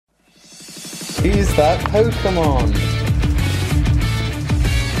Who's that Pokemon?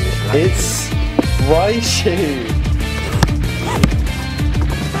 It's Raichu.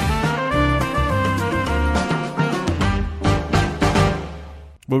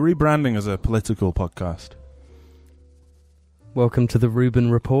 We're rebranding as a political podcast. Welcome to the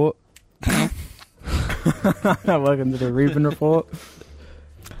Reuben Report. Welcome to the Reuben Report.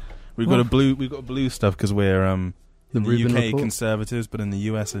 We've got blue stuff because we're in the Reuben UK Report? Conservatives, but in the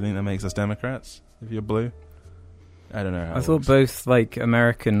US I think that makes us Democrats. If you're blue, I don't know. How I it thought works. both like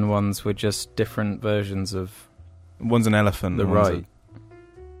American ones were just different versions of One's an elephant. the and one's right.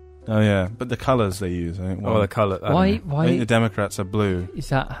 Oh yeah, but the colours they use. I think. Or the colour. I think the Democrats are blue. Is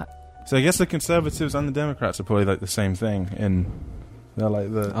that... So I guess the Conservatives and the Democrats are probably like the same thing. They're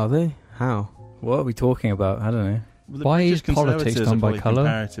like the. Are they? How? What are we talking about? I don't know. The Why British is politics Conservatives done are by probably colour?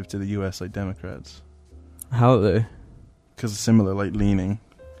 Comparative to the US, like Democrats, How are they? because similar, like leaning.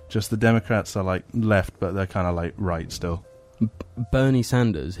 Just the Democrats are like left, but they're kind of like right still. Bernie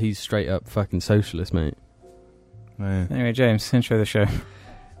Sanders, he's straight up fucking socialist, mate. Yeah. Anyway, James, intro the show.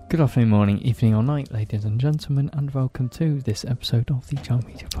 Good afternoon, morning, evening or night, ladies and gentlemen, and welcome to this episode of the Jar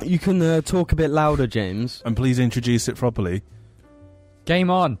Media Podcast. You can talk a bit louder, James. And please introduce it properly. Game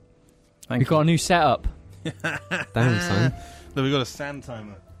on! Thank We've got a new setup. Damn, son. Then we got a sand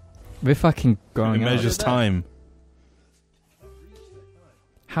timer. We're fucking It growing up. measures time.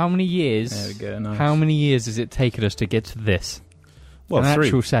 How many years? There we go. Nice. How many years has it taken us to get to this? Well, An 3.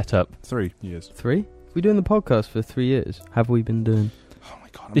 actual setup. 3 years. 3? We doing the podcast for 3 years. Have we been doing? Oh my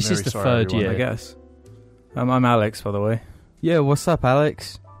god! I'm This very is the sorry, third everyone. year. I guess. I'm Alex, by the way. Yeah, what's up,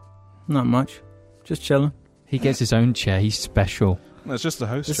 Alex? Not much. Just chilling. He gets his own chair. He's special. No, it's just the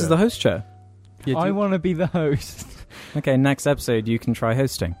host. This chair. is the host chair. Yeah, I want to be the host. Okay, next episode you can try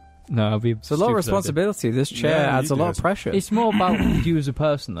hosting. No, I'll be. It's a lot of responsibility. This chair Yeah, adds you a do lot it. of pressure. It's more about you as a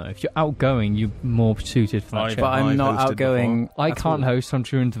person, though. If you're outgoing, you're more suited for that I've- chair. but I'm I've not hosted outgoing. I at can't all. host. I'm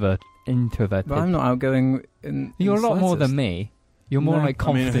too introverted. But I'm not outgoing. You're a lot more than slightest. me. You're more No. like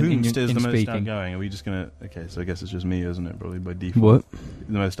I mean, confident whomst in is the most speaking. outgoing? Are we just gonna? Okay, so I guess it's just me, isn't it? Probably by default. What?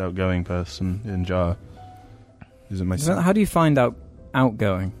 The most outgoing person in Jar. Is it myself? How do you find out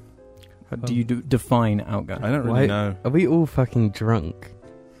outgoing? How do you define outgoing? I don't Why- really know. Are we all fucking drunk?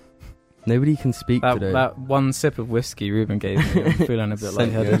 Nobody can speak today. That one sip of whiskey Ruben gave me, I'm feeling a bit Sent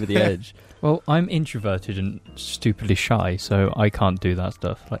me lightheaded. over the edge. Well, I'm introverted and stupidly shy, so I can't do that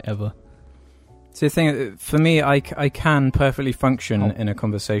stuff, like, ever. So the thing, for me, I can perfectly function Oh. in a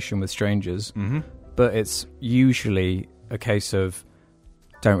conversation with strangers, Mm-hmm. but it's usually a case of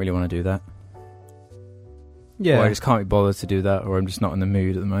don't really want to do that. Yeah. Or I just can't be bothered to do that, or I'm just not in the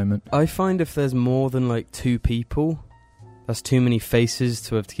mood at the moment. I find if there's more than like 2 people, that's too many faces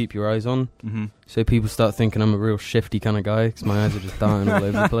to have to keep your eyes on. Mm-hmm. So people start thinking I'm a real shifty kind of guy because my eyes are just dying all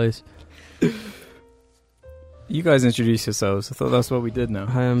over the place. You guys introduce yourselves. I thought that's what we did now.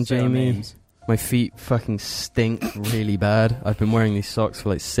 Hi, I'm Say our Jamie. names. My feet fucking stink really bad. I've been wearing these socks for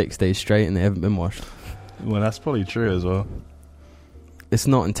like 6 days straight and they haven't been washed. Well, that's probably true as well. It's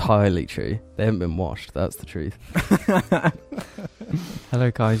not entirely true. They haven't been washed. That's the truth.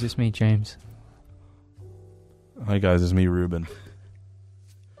 Hello, guys, it's me, James. Hi guys, it's me, Ruben.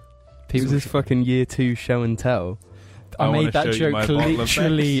 It was this fucking year 2 show and tell. I wanna made that show you joke my bottle of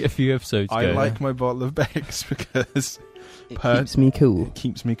literally Beck's. a few episodes I ago. like my bottle of Beck's because It Per- keeps me cool. it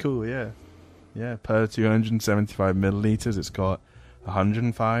keeps me cool. Yeah, yeah. Per 275 milliliters, it's got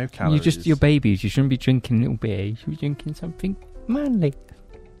 105 calories. You're babies. You shouldn't be drinking little beer. You should be drinking something manly.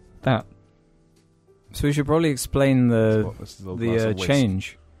 That. So we should probably explain This is a little glass the of whisk.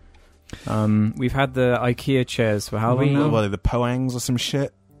 change. We've had the IKEA chairs for how long We- now? What are they, the Poangs or some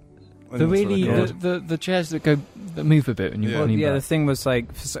shit? I The think that's what really they're called. the chairs that move a bit and you Yeah. want to Yeah, the thing was like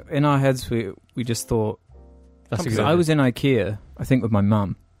in our heads we just thought That's Comfy. because exactly. I was in IKEA, I think with my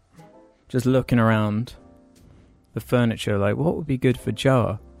mum, just looking around the furniture, like what would be good for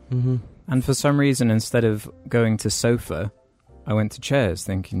Jar. Mm-hmm. And for some reason, instead of going to sofa, I went to chairs,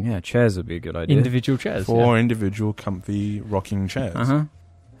 thinking, yeah, chairs would be a good idea. individual chairs. 4 individual, comfy, rocking chairs.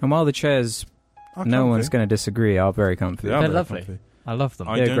 And while the chairs, Are no comfy. one's going to disagree, are very comfy. They are They're very lovely. comfy. I love them.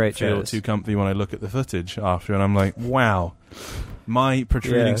 I They're don't great feel chairs. too comfy when I look at the footage after, and I'm like, wow, my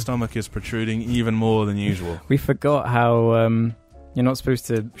protruding Yeah. stomach is protruding even more than usual. We forgot how you're not supposed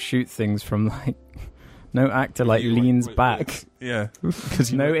to shoot things from like no actor like leans back. Yeah,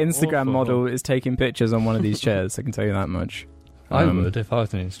 because No Instagram model is taking pictures on one of these chairs. I can tell you that much. I would if I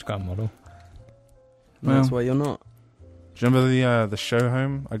was an Instagram model. That's Well- why you're not. Do you remember the show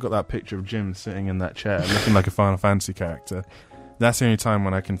home? I got that picture of Jim sitting in that chair, looking like a Final Fantasy character. That's the only time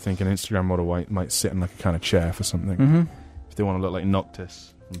when I can think an Instagram model might sit in like a kind of chair for something. Mm-hmm. If they want to look like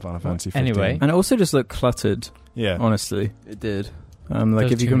Noctis from Final Fantasy 15. Anyway. And it also just looked cluttered, Yeah. honestly. It did. Like,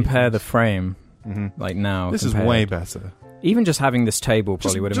 Those if you two compare things. the frame, Mm-hmm. like now... This is compared- way better. Even just having this table Just-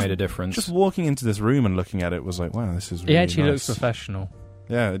 probably would have just- made a difference. Just walking into this room and looking at it was like, wow, this is really It actually nice. looks professional.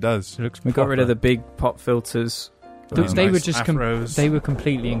 Yeah, it does. It looks We got rid of proper. the big pop filters. They were nice just afros. they were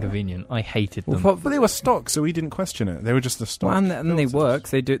completely inconvenient. I hated them. But they were stock, so we didn't question it. They were just the stock. Well, and they filters. work.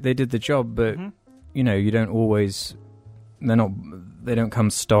 They did the job, but Mhm. you don't always. They don't come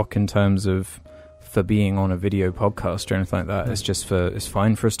stock in terms of for being on a video podcast or anything like that. No. It's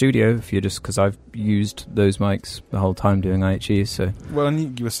fine for a studio if you're just because I've used those mics the whole time doing IHE. So Well,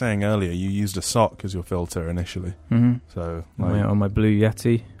 and you were saying earlier you used a sock as your filter initially. So, like, on my Blue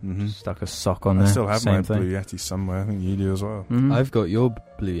Yeti, mhm. stuck a sock on I there. still have same my thing. Blue Yeti somewhere. I think you do as well. Mhm. I've got your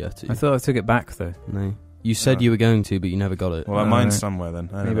Blue Yeti. I thought I took it back though. No. You said Oh. you were going to, but you never got it. Well, Oh, mine's right. somewhere then.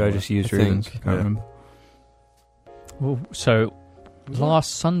 don't Maybe know I where. just used I Ruben's. think, Can't yeah. remember. Well, so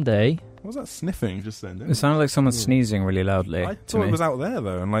last Sunday, What was that sniffing just then? It sounded like someone Yeah. sneezing really loudly. I to thought me. it was out there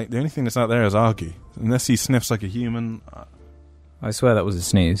though, and like the only thing that's out there is Argy. Unless he sniffs like a human. I swear that was a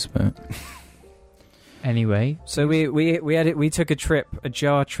sneeze, but. anyway, So we took a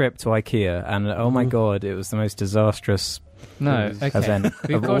jar trip to IKEA, and oh my god, it was the most disastrous no, was- okay. event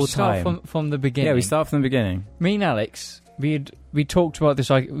We've of got all to start time. from the beginning. Yeah, we start from the beginning. Me and Alex, we talked about this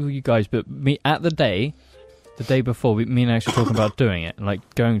like with you guys, but me at the day before, me and Alex were talking about doing it,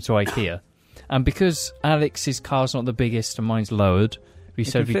 like going to IKEA, and because Alex's car's not the biggest and mine's lowered, we You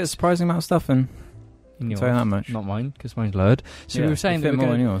said could fit a surprising amount of stuff in. in I'll tell you yours, that much. not mine, because mine's lowered. So Yeah, we were saying you that fit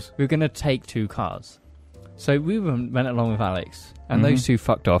more in yours. we were going to take 2 cars. So we went along with Alex, and Mhm. those 2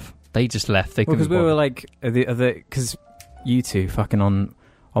 fucked off. They just left. They Well, couldn't because we be were bothered. like, because you two fucking on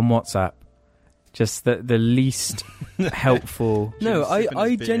WhatsApp, just the least helpful. No, Jim's sipping I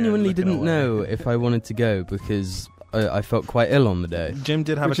his beer genuinely and looking didn't away. know if I wanted to go because I felt quite ill on the day, Jim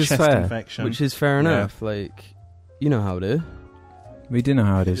did have Which a is chest fair. infection. which is fair Yeah. enough. Like, you know how it is. We do know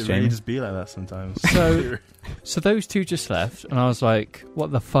how it it is, really James. just be like that sometimes. So those 2 just left, and I was like,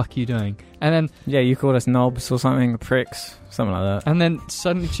 "What the fuck are you doing?" And Yeah, you called us knobs or something, pricks, something like that. then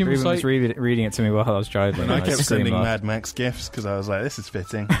suddenly Jim was Ruben was like, reading it to me while I was driving. And I and kept screamed sending laugh. Mad Max gifts because I was like, this is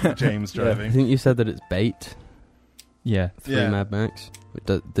fitting. James Yeah. I driving. think you said that it's bait. "Yeah, 3 Yeah. Mad Max.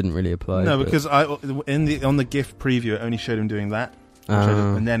 It didn't really apply. No, but- because on the gift preview it only showed him doing that,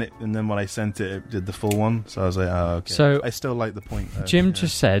 and then when I sent it, it did the full one. So I was like, oh, okay. So- I still like the point. Though, Jim yeah.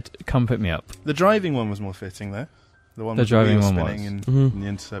 just said, come pick me up." the driving one was more fitting though. The one The with driving wheel one spinning was. in, Mhm. in the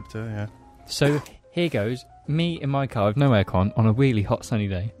Interceptor. Yeah. So here goes me in my car with no aircon on a really hot sunny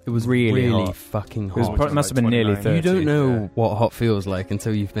day. it was really really hot. fucking It was hot. probably, must have been nearly 29. 30. You don't know yeah. what hot feels like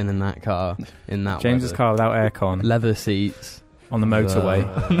until you've been in that car in that James's weather. car without aircon Leather seats. on the motorway.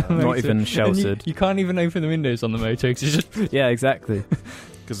 Not Motor. even And sheltered. You can't even open the windows on the motor because it's just Yeah, exactly.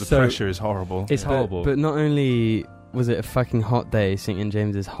 Because the So- pressure is horrible. it's But- horrible. But not only was it a fucking hot day sitting in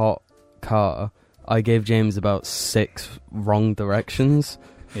James's hot car, I gave James about 6 wrong directions.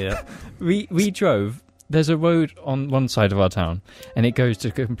 Yeah. we drove. There's a road on one side of our town, and it goes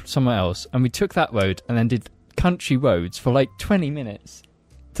to somewhere else. And we took that road and then did country roads for like 20 minutes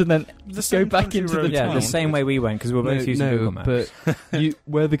to then The go same back country into the road Yeah, town. the same way we went because we were both using Google Maps. but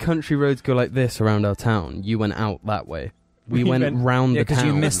where the country roads go like this around our town, you went out that way. We We went went- round Yeah, the town. because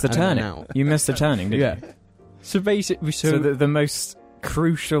you missed the and then turning. out. You missed the turning, didn't Yeah. you? So basically, So the most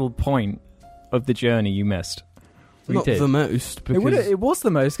crucial point of the journey you missed. we Not did. the most, because It was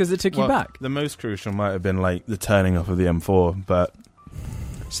the most because it took Well, you back. The most crucial might have been like the turning off of the M4, but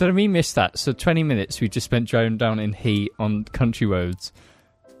So then we missed that. So 20 minutes we just spent driving down in heat on country roads.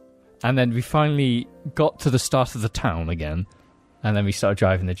 And then we finally got to the start of the town again. And then we started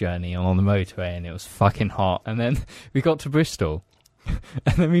driving the journey on the motorway and it was fucking hot. And then we got to Bristol.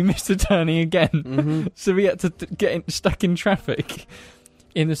 And then we missed the turning again. Mhm. So we had to get stuck in traffic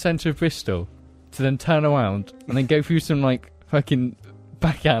in the centre of Bristol to then turn around and then go through some like fucking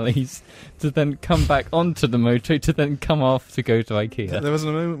back alleys to then come back onto the motor to then come off to go to IKEA. there was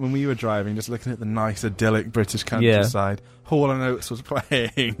a moment when we were driving, just looking at the nice idyllic British countryside. Hall & Oates was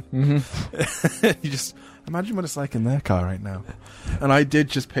playing. Mm-hmm. You just imagine what it's like in their car right now. And I did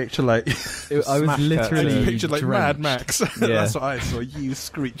just picture like I was Smash I literally just pictured like Mad drenched. Max. Yeah. That's what I saw. You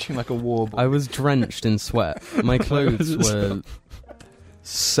screeching like a warble. I was drenched in sweat. My clothes were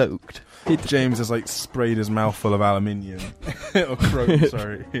soaked. James has like sprayed his mouth full of aluminium or chrome.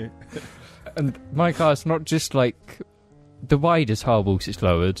 Sorry. And my car's not just like the wide is horrible because it's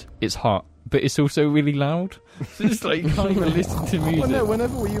lowered. It's hot but it's also really loud. So it's like you can't even listen to music. Well, no,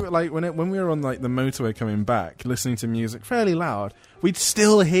 whenever we were when we were on like the motorway coming back, listening to music fairly loud, we'd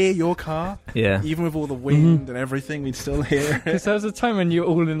still hear your car. Yeah. Even with all the wind and everything, we'd still hear it. Because there was a time when you were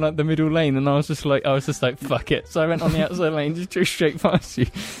all in like the middle lane, and I was just like, fuck it. So I went on the outside lane, just drove straight past you.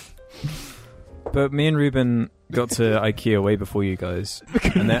 But me and Ruben got to IKEA way before you guys,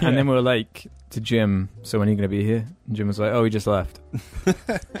 and then we were like to Jim, so when are you going to be here? And Jim was like, oh, we just left.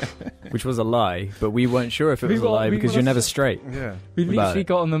 Which was a lie, but we weren't sure if it was a lie because you're never straight. Yeah. We literally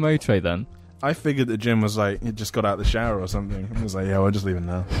got on the motorway then. I figured that Jim was like, he just got out of the shower or something. I was like, yeah, we're just leaving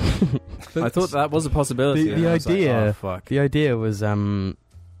now. I thought that was a possibility. The I was like, idea, oh, fuck. the idea was,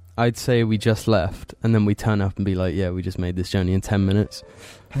 I'd say we just left, and then we turn up and be like, yeah, we just made this journey in 10 minutes.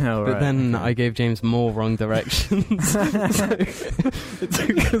 Oh, But right, then okay. I gave James more wrong directions. So it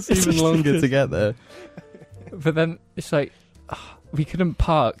took us even longer to get there. But then it's like we couldn't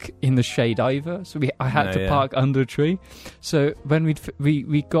park in the shade either, so I had to park under a tree. So when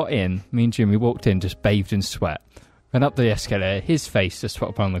we got in, me and Jim, we walked in just bathed in sweat, went up the escalator, his face just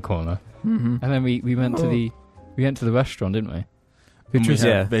swept around the corner, and then we went to the restaurant, didn't we? Which was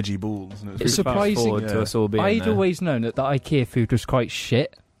veggie balls. And it's surprising to us all being I'd there. always known that the IKEA food was quite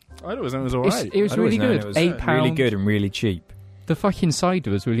shit. I'd always known it was alright. It was I'd always really known good. it was £8. really good and really cheap. The fucking cider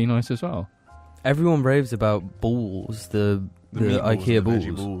was really nice as well. Everyone raves about balls, the meatballs IKEA and the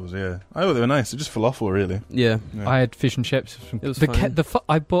veggie balls, yeah. Oh, they were nice. They're just falafel, really. Yeah. I had fish and chips. It was fine.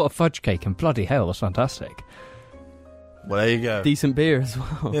 I bought a fudge cake, and bloody hell, it was fantastic. Well, there you go. Decent beer as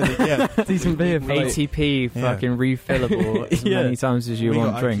well. Yeah. Decent beer. For like, ATP fucking refillable as Yeah. many times as you We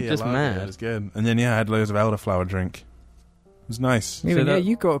want got drink. IKEA Just lager, mad. It was good. And then, I had loads of elderflower drink. It was nice. Even, So that-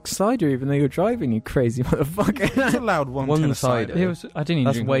 you got cider even though you were driving, you crazy motherfucker. It's allowed one One tin of cider. It was. I didn't even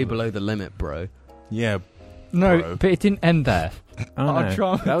that's drink way all of it. below the limit, bro. Yeah. No, Bro. but it didn't end there. Oh, Our no.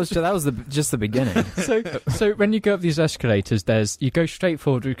 drama. That was just the beginning. So when you go up these escalators, you go straight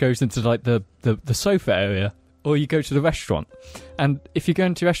forward. It goes into like the sofa area, or you go to the restaurant. And if you go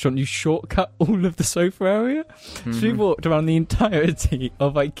into a restaurant, you shortcut all of the sofa area. So we walked around the entirety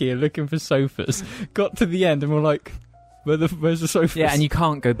of IKEA looking for sofas. Got to the end, and we're like, "Where's the sofas?" Yeah, and you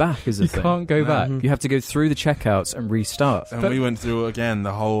can't go back as a you thing. can't go back. Mhm. You have to go through the checkouts and restart. And we went through again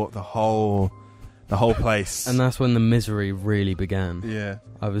the whole place. And that's when the misery really began. yeah.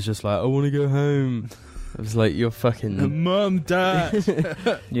 I was just like, I want to go home. I was like, you're fucking Mum, Dad,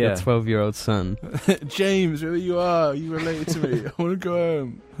 Yeah. your 12-year-old son. James, wherever you are, you related to me. I want to go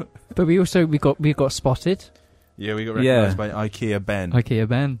home. But we got spotted. Yeah, we got recognised by IKEA Ben. IKEA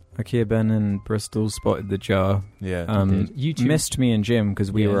Ben. IKEA Ben and Bristol spotted the jar. Yeah. You two Missed me and Jim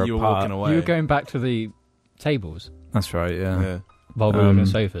because we were you were apart. walking away. You were going back to the tables That's right, yeah. while we were on the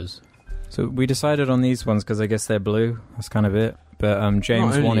sofas. So we decided on these ones because I guess they're blue. That's kind of it. But James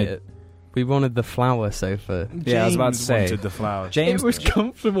Not only wanted... it, we wanted the flower sofa. Yeah, I was about to James say. wanted the flowers. James It was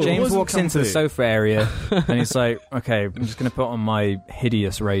comfortable. James wasn't walks into the comfy. sofa area and he's like, okay, I'm just going to put on my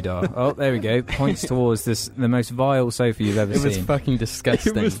hideous radar. Oh, there we go. Points towards the most vile sofa you've ever It was seen. fucking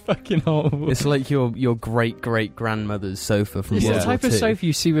disgusting. It was fucking horrible. It's like your great-great-grandmother's sofa from It's World the type War of II. sofa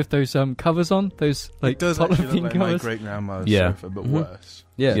you see with those covers on, those like It does actually look polythene like my covers. great grandma's Yeah. sofa, but Mhm. worse.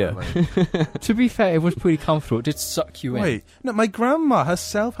 Yeah. Yeah. Like, To be fair, it was pretty comfortable. It did suck you in. wait, no, my grandma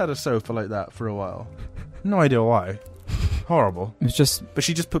herself had a sofa like that for a while. No idea why. Horrible. It's just... But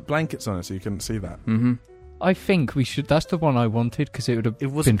she just put blankets on it so you couldn't see that. Mm-hmm. I think we should. That's the one I wanted because it would have. It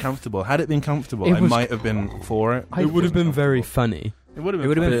wasn't been comfortable. Had it been comfortable, It I was- might have been for it. I It would have been very comfortable. funny, It would have It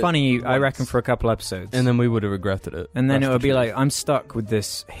would have been But funny, I once. reckon, for a couple episodes. and then we would have regretted it. And then That's it would the be truth. like, I'm stuck with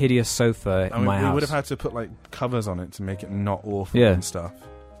this hideous sofa I in mean, my we house. would have had to put like covers on it to make it not awful Yeah. and stuff.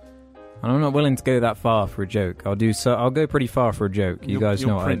 And I'm not willing to go that far for a joke. I'll go pretty far for a joke. You guys know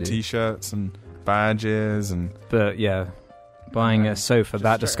You'll what I print do. T-shirts and badges and But yeah, buying a sofa just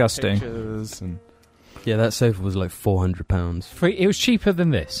that straight disgusting. pictures and Yeah, that sofa was like £400. free. It was cheaper than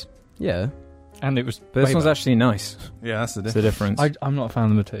this, Yeah. and it was. But this way one's better. actually nice. yeah, that's the It's difference. the difference. I'm not a fan of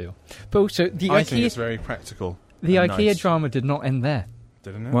the material, but also the I think it's IKEA. very practical. The and IKEA nice. drama did not end there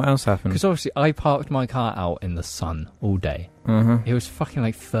Didn't it? What else happened? because obviously I parked my car out in the sun all day. Uh-huh. It was fucking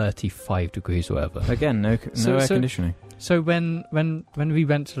like 35 degrees or whatever. Again, no So- air so- conditioning. So when we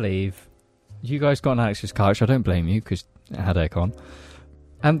went to leave, you guys got in Alex's car, which I don't blame you because it had aircon.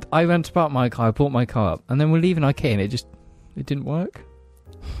 And I went to park my car, I brought my car up, and then we're leaving IKEA and it didn't work.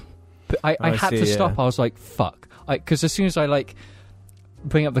 But I I had see, to stop. yeah. I was like, fuck. Because as soon as I like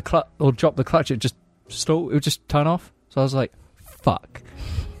bring up the clutch or drop the clutch, it just stall. It would just turn off. So I was like, fuck.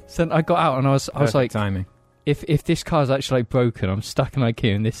 So then I got out and I was Perfect like, timing. if this car's actually like broken, I'm stuck in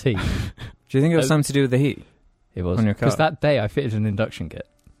IKEA in this heat. Do you think it was something to do with the heat? It was On your car? because that day I fitted an induction kit.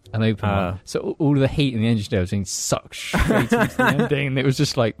 an open one. So all of the heat in the engine was being sucked straight into the ending, and it was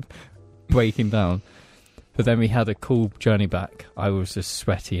just like breaking down. But then we had a cool journey back. I was just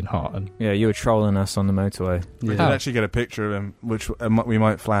sweaty and hot. And Yeah, you were trolling us on the motorway. We did actually get a picture of him, which we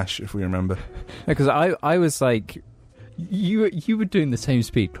might flash if we remember. Because I was like, you were doing the same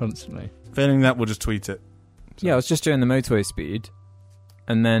speed constantly. Failing that, we'll just tweet it. So. yeah, I was just doing the motorway speed,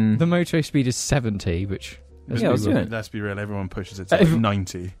 and then The motorway speed is 70, which Yeah, I was doing it. Let's be real, everyone pushes it to like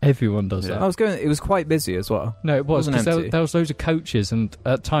 90. everyone does Yeah. that. I was going. It was quite busy as well. No, it was Wasn't because empty. there was loads of coaches, and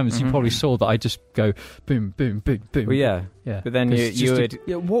at times you Mhm. probably saw that I just go boom, boom, boom, boom. Well, yeah, yeah. but then 'Cause you it's just a- would.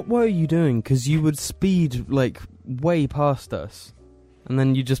 Yeah, what were you doing? Because you would speed like way past us, and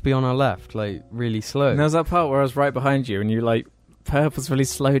then you'd just be on our left, like really slow. And there was that part where I was right behind you, and you like purposefully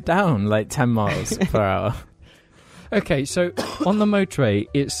slowed down like 10 miles per hour. Okay, so on the motorway,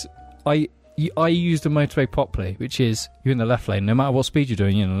 it's I use the motorway properly, which is you're in the left lane. No matter what speed you're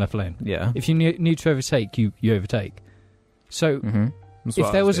doing, you're in the left lane. Yeah. If you need to overtake, you overtake. So Mm-hmm.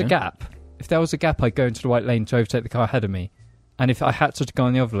 if there was a gap, I'd go into the right lane to overtake the car ahead of me. And if I had to go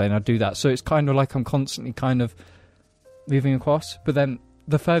in the other lane, I'd do that. So it's kind of like I'm constantly kind of moving across. But then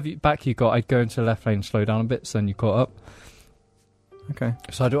the further back you got, I'd go into the left lane, slow down a bit, so then you caught up. Okay.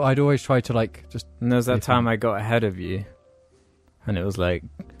 So I'd always try to like just. And there was that If time I got ahead of you, and it was like,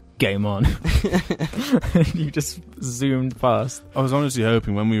 game on. You just zoomed past. I was honestly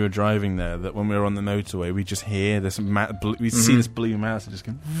hoping when we were driving there that when we were on the motorway, we'd just hear this, we'd see this blue mouse and just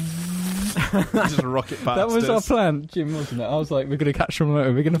go, just rocket past That was our us. plan, Jim, wasn't it? I was like, we're going to catch them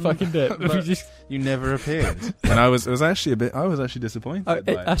later, we're going to fucking do it. But we just, You never appeared, and I was actually disappointed.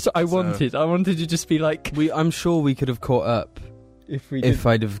 that's what I wanted. I wanted to just be like, I'm sure we could have caught up if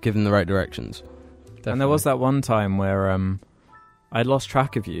I'd have given the right directions. And there was that one time where I lost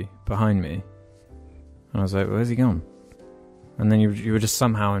track of you behind me. And I was like, where's he gone? And then you were just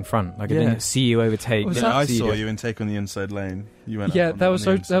somehow in front. Like, I Yeah. didn't see you overtake. Was Yeah, that- I see saw you and take on the inside lane. You went. yeah, up on there on was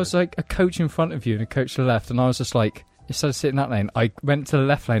the there was inside. like a coach in front of you and a coach to the left, and I was just like, instead of sitting in that lane, I went to the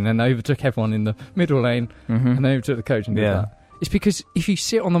left lane and overtook everyone in the middle lane, Mm-hmm. and then overtook the coach and did Yeah. that. It's because if you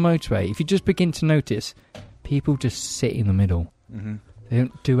sit on the motorway, if you just begin to notice, people just sit in the middle. Mhm. They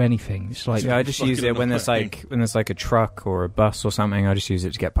don't do anything. It's like Yeah, I just use it when there's like a truck or a bus or something. I just use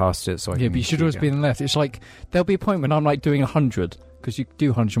it to get past it. So I yeah, can but you should keep always be going. in the left. It's like there'll be a point when I'm like doing 100 because you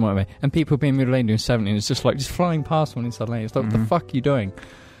do 100 motorway, and people be in middle lane doing 70, and it's just like just flying past one inside lane. It's like, what the Mhm. fuck are you doing?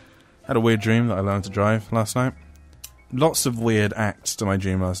 Had a weird dream that I learned to drive last night. Lots of weird acts to my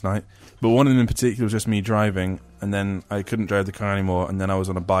dream last night, but one of them in particular was just me driving, and then I couldn't drive the car anymore, and then I was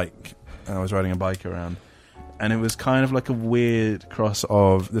on a bike, and I was riding a bike around, and it was kind of like a weird cross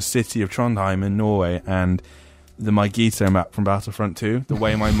of the city of Trondheim in Norway and the Margito map from Battlefront 2. The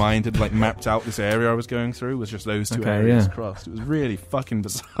way my mind had like mapped out this area I was going through was just those two Okay, areas yeah. crossed. It was really fucking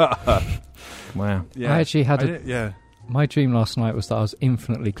bizarre. Wow. Yeah, I actually had yeah. my dream last night was that I was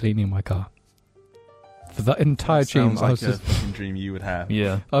infinitely cleaning my car. For the entire dream, Sounds I like was a just fucking dream you would have.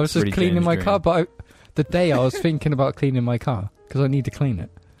 Yeah. I was just Pretty cleaning James my dream. car, but the day I was thinking about cleaning my car because I need to clean it.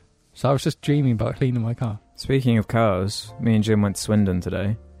 So I was just dreaming about cleaning my car. Speaking of cars, me and Jim went to Swindon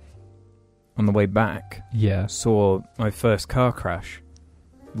today. On the way back, Yeah. saw my first car crash.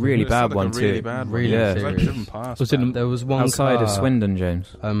 Really It bad sounded like one a really too. bad one. Really Yeah. It was like serious. driven past. Was it bad. There was one Outside car, of Swindon,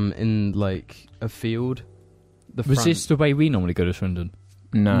 James. in like a field. The Was front. this the way we normally go to Swindon?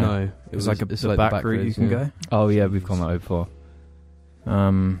 No. It It was like it's the back route you roads, can yeah. go. Oh yeah, we've gone that way before.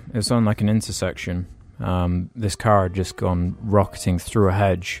 It was on like an intersection. This car had just gone rocketing through a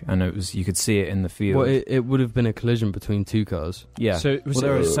hedge, and you could see it in the field. Well, it would have been a collision between two cars. yeah. So was Well,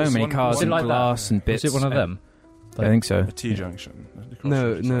 there it, were so was many one- cars was it and like that? glass and bits. was it one of them? I think so. A T-junction.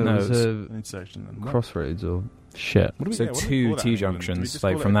 No, it No, was it's- a An intersection. Then. What? crossroads or Shit. What do we- So yeah, what do we two call that in T-junctions, England? Do we just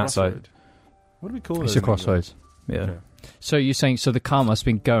like, call it from a that side. crossroad? What do we call it? It's in a crossroads. Yeah. England? Okay. So you're saying the car must have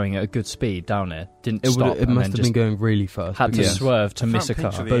been going at a good speed down there, didn't it, stop, it and must then have just been going really fast. had to because- swerve to I miss a can't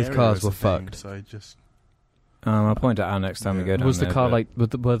car. picture the Both area cars as were a thing, fucked. So I just I'll point it out next time we Yeah. go down Was the there, car but- like?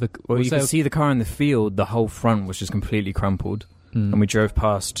 Well, was you there- could see the car in the field. The whole front was just completely crumpled, Mm. and we drove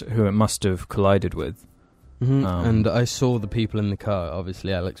past who it must have collided with. Mhm. Um, And I saw the people in the car.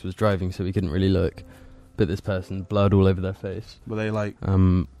 Obviously, Alex was driving, so we couldn't really look. But this person, blood all over their face. were they like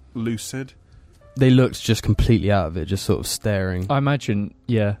lucid? They looked just completely out of it, just sort of staring. I imagine,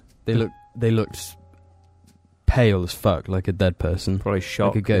 yeah. They looked pale as fuck, like a dead person. Probably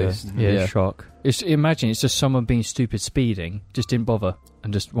shocked. Like a ghost. Yeah, Yeah. shock. Imagine it's just someone being stupid speeding, just didn't bother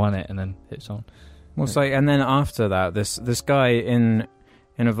and just won it and then hits on. Well, it's like, and then after that, this guy in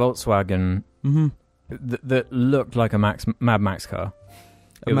a Volkswagen Mm-hmm. that looked like a Mad Max car.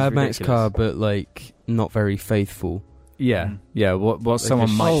 A It was Mad Max ridiculous. car, but like not very faithful. Yeah. What someone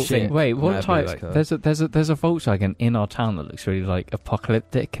just might Oh, think. Wait, what Madly type? like her. There's a Volkswagen in our town that looks really like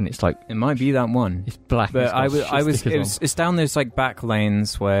apocalyptic, and it's like It might be that one. it's black. But and it's got shit stickers it's down those like back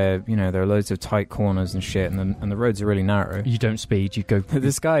lanes where there are loads of tight corners and shit, and the roads are really narrow. on. You don't speed. You go.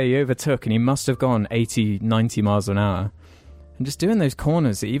 This guy he overtook, and he must have gone 80, 90 miles an hour, and just doing those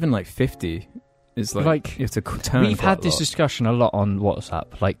corners at even like 50 is like you have to turn. We've had this discussion a lot on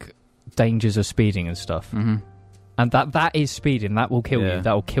WhatsApp, like dangers of speeding and stuff. Mm-hmm. And that is speeding. That will kill Yeah. you.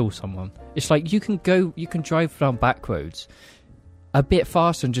 That will kill someone. It's like you can drive down back roads a bit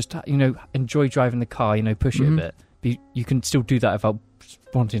faster and just enjoy driving the car. Push it a bit. But you can still do that without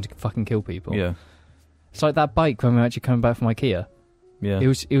wanting to fucking kill people. Yeah, It's like that bike when we were actually coming back from IKEA. yeah. It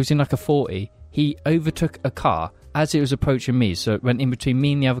was in like a 40. He overtook a car as it was approaching me, so it went in between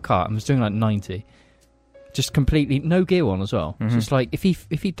me and the other car and was doing like 90. Just completely no gear on as well. So it's like if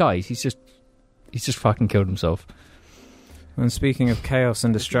he dies, he's just fucking killed himself. And speaking of chaos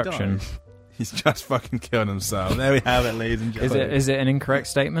and destruction, He's just fucking killed himself. There we have it, ladies and gentlemen. is it an incorrect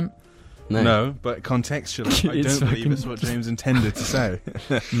statement? No, but contextually, I It's don't believe it's what James intended to say.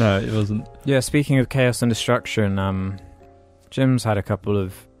 No, it wasn't. Yeah, speaking of chaos and destruction, Jim's had a couple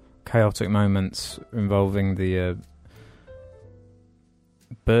of chaotic moments involving the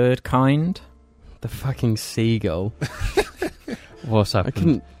bird kind. The fucking seagull. What's I happened?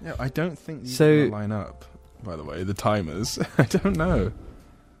 couldn't. Yeah, I don't think these So- line up, by the way, the timers. I don't know.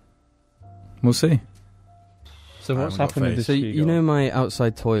 We'll see. So I what's haven't got happened with faith. this So you seagull? know my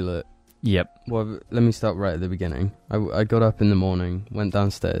outside toilet. Yep. Well, let me start right at the beginning. I got up in the morning, went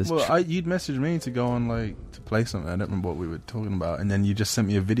downstairs. Well, you'd messaged me to go on, to play something. I don't remember what we were talking about. And then you just sent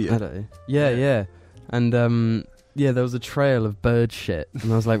me a video. Had I? Yeah. And there was a trail of bird shit,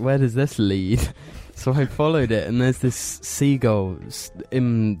 and I was like, where does this lead? So I followed it, and there's this seagull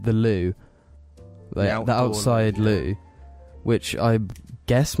in the loo, like the outdoor outside loo, loo, which I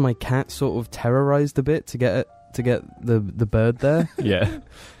guess my cat sort of terrorized a bit to get the bird there. Yeah.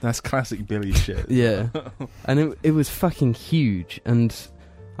 That's classic Billy shit. Yeah, and it was fucking huge, and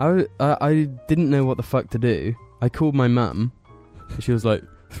I didn't know what the fuck to do. I called my mum, and she was like,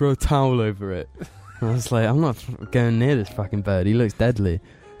 throw a towel over it. And I was like, I'm not going near this fucking bird. He looks deadly.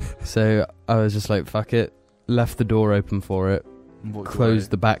 So I was just like, fuck it. Left the door open for it. Closed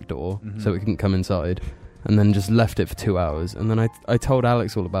the back door so it couldn't come inside. And then just left it for 2 hours. And then I told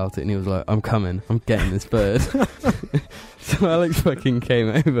Alex all about it, and he was like, I'm coming. I'm getting this bird. So Alex fucking came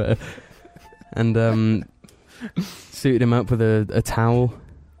over and suited him up with a towel.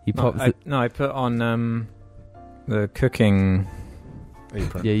 He popped I put on the cooking.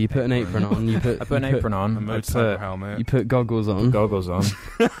 Apron. Yeah, you put an apron on. I put an apron A on. motorcycle helmet. You put goggles on. Goggles on.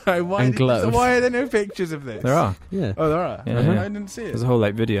 Why and gloves. So why are there no pictures of this? There are. Yeah. Oh, there are? Yeah, I yeah. didn't see it. There's a whole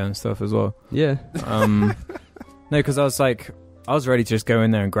video and stuff as well. Yeah. No, because I was ready to just go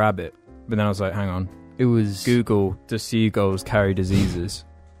in there and grab it, but then I was like, hang on. It was Google, do seagulls carry diseases?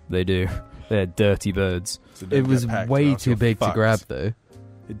 They do. They're dirty birds. So don't It was get packed, or way else too you're big to fucked. grab, though.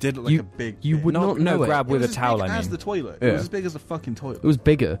 It did look like a big... You would not know it. grab It with a was as towel, big I as mean. the toilet. Yeah. It was as big as the fucking toilet. It was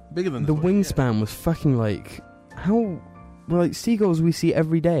bigger. Bigger than The toilet, wingspan was fucking like... How... Well, like, seagulls we see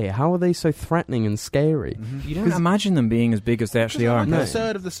every day. How are they so threatening and scary? Mm-hmm. You don't imagine them being as big as they actually are. Like in a person.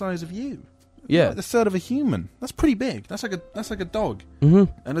 third of the size of you. Yeah. Like the third of a human. That's pretty big. That's like a dog. hmm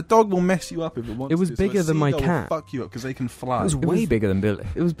And a dog will mess you up if it wants It was to. So a bigger than my seagull will cat. fuck you up because they can fly. It was way bigger than Billy.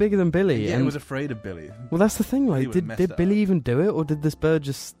 It was bigger than Billy. Yeah, and it was afraid of Billy. well, that's the thing. He Like, would've messed did it Billy up. even do it, or did this bird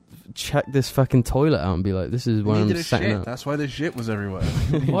just check this fucking toilet out and be like, "This is where Neither I'm did setting shit. up"? That's why the shit was everywhere.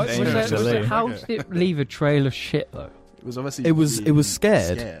 How did it leave a trail of shit though? It was obviously. It was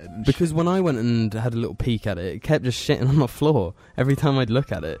scared. and Because shit. when I went and had a little peek at it, it kept just shitting on the floor every time I'd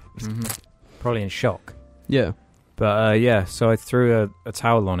look at it. Probably in shock. Yeah. But yeah, so I threw a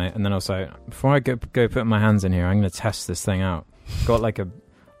towel on it, and then I was like, before I go put my hands in here, I'm going to test this thing out. Got like a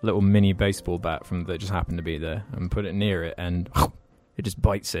little mini baseball bat that just happened to be there, and put it near it, and it just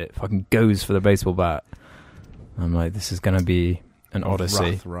bites it. Fucking goes for the baseball bat. I'm like, this is going to be an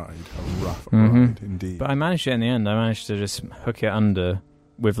odyssey. A rough Mhm. ride, indeed. But I managed it in the end. I managed to just hook it under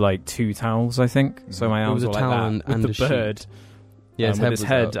with like 2 towels, I think. So my It arms was a were like towel that, and- with and the a sheet. bird. Yeah, with its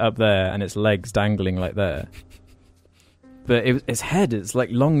head was up there and its legs dangling like there. But its head, its like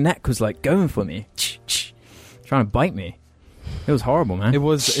long neck was like going for me, trying to bite me. It was horrible, man. It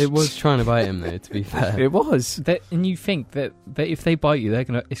was trying to bite him though. To be fair, It was. And you think that if they bite you,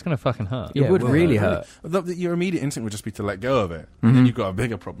 it's gonna fucking hurt. Yeah, it would well, really Really. hurt. Your immediate instinct would just be to let go of it. And then Mhm. you've got a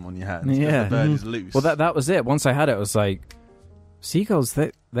bigger problem on your hands. 'cause Yeah. The bird is loose. Well, that was it. Once I had it, I was like, seagulls,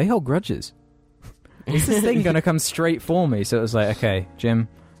 they hold grudges. Is this thing going to come straight for me? So it was like, okay, Jim,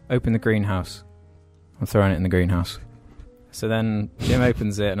 open the greenhouse. I'm throwing it in the greenhouse. So then Jim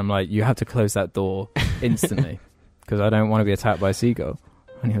opens it, and I'm like, you have to close that door instantly because I don't want to be attacked by a seagull.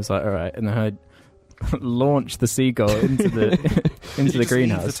 And he was like, all right. And then I launched the seagull into the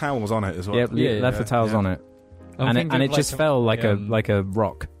greenhouse. The towels on it as well. Yep, left the towels on it. And it just fell like a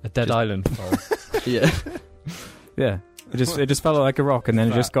rock. A dead island. Yeah. Yeah. It just fell like a rock, and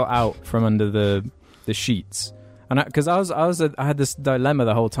then it just got out from under the sheets. And because I had this dilemma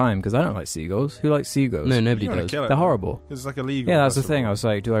the whole time because I don't like seagulls. Who likes seagulls? No, nobody does. They're horrible. It's like illegal. Yeah, that's the thing. I was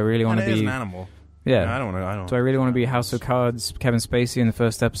like, do I really want to be an animal? Yeah. No, I don't want to. Do I really want to be House of Cards, Kevin Spacey in the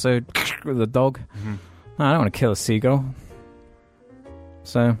first episode with the dog? Mm-hmm. No, I don't want to kill a seagull.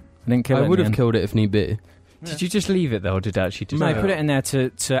 So I didn't kill it. I would have killed it if need be. Did you just leave it though, or did it actually? No, I put it in there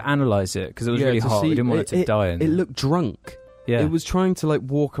to analyse it because it was really hot. I didn't want it to die. It looked drunk. Yeah. It was trying to like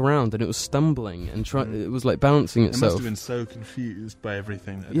walk around and it was stumbling and it was like balancing It itself. must have been so confused by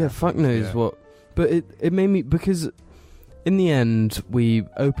everything. Yeah, fuck knows what. But it made me, because in the end we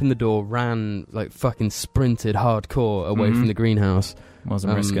opened the door, ran like fucking sprinted hardcore away from the greenhouse.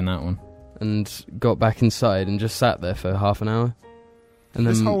 Wasn't risking that one. And got back inside and just sat there for half an hour. And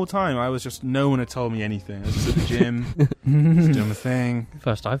this then whole time I was just, no one had told me anything. I was just at the gym, just doing the thing.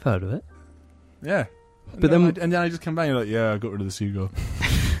 First I've heard of it. Yeah. But then I just come back and you're like, yeah, I got rid of the seagull.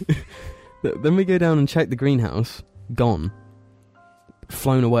 Then we go down and check the greenhouse. Gone.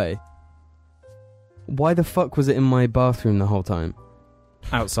 Flown away. Why the fuck was it in my bathroom the whole time?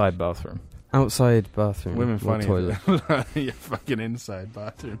 Outside bathroom. Outside bathroom. Women funny. Toilet. Your fucking inside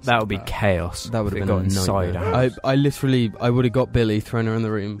bathroom. That would be chaos. That would have been got a inside nightmare. I would have got Billy, thrown her in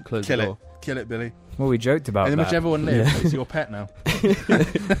the room, closed the door. Kill it, Billy. Well, we joked about and then that. whichever one lives, it's your pet now.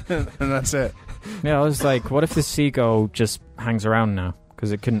 And that's it. Yeah, I was like, what if the seagull just hangs around now?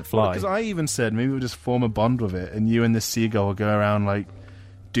 Because it couldn't fly. Because I even said maybe we'll just form a bond with it, and you and this seagull will go around like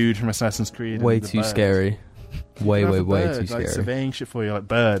dude from Assassin's Creed. Way and the too birds. Scary. Way too Like scary. surveying shit for you, like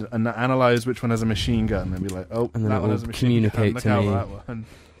bird, and analyze which one has a machine gun, and be like, oh, And then that it one will has a machine gun. communicate Look to out me. for that one.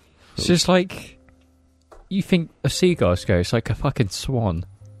 It's just like, you think a seagull is scary. It's like a fucking swan.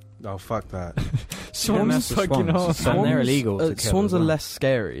 Oh, fuck that. Swans massive fucking swans. awesome. And they're illegal to kill Swans as are well. less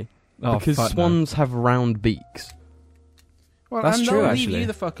scary. Oh, because fuck no. swans have round beaks. Well, That's and true, they'll actually. leave you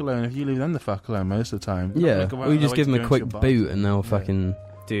the fuck alone if you leave them the fuck alone most of the time. Yeah, Like, or you just give them a quick boot and they'll fucking...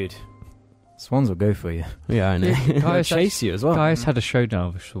 Dude, swans will go for you. Yeah, I know. They'll Guys, chase you as well. Guys had a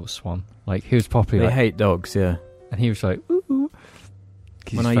showdown with a swan. Like, he was popular. They hate dogs, yeah. And he was like, ooh.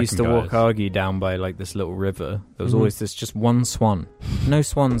 When I used to walk Argy down by like this little river, there was always just one swan. No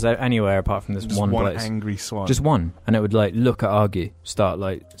swans anywhere apart from this Just one one place. angry swan. Just one. And it would like look at Argy, start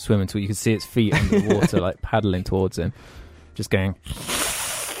like swimming till you could see its feet under the water, like paddling towards him. Just going.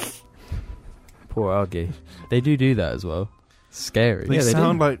 Poor Argy. They do that as well. Scary. They Yeah, they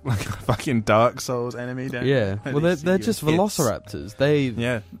sound do. like a fucking Dark Souls enemy, don't Yeah. they? Well, They they're see just your kids. velociraptors. They...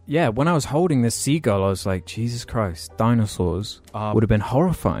 Yeah. Yeah, when I was holding this seagull, I was like, Jesus Christ, dinosaurs Ah, would have been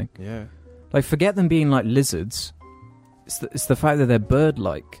horrifying. Yeah. Like, forget them being like lizards. It's the fact that they're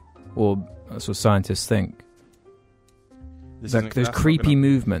bird-like, or that's what scientists think. This Like, isn't- those that's not creepy gonna-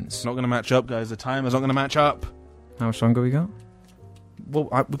 movements. It's not going to match up, guys. The time is not going to match up. How much longer we got? Well,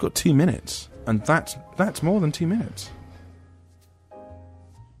 we've got 2 minutes, and that's more than 2 minutes.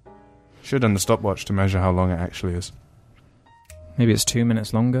 Should have done the stopwatch to measure how long it actually is. Maybe it's 2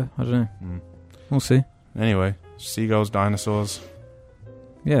 minutes longer. I don't know. We'll see. Anyway, seagulls, dinosaurs.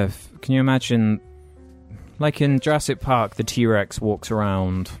 Yeah, can you imagine, like in Jurassic Park, the T-Rex walks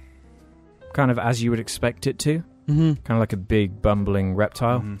around kind of as you would expect it to, Mm-hmm. kind of like a big bumbling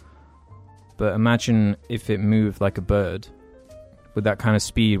reptile. Mhm. But imagine if it moved like a bird, with that kind of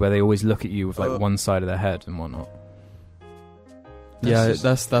speed where they always look at you with like one side of their head and whatnot. Yeah,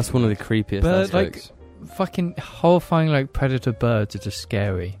 That's that's one of the creepiest But, like, aspects. fucking horrifying, like, predator birds are just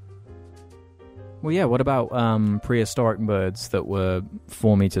scary. Well, yeah, what about prehistoric birds that were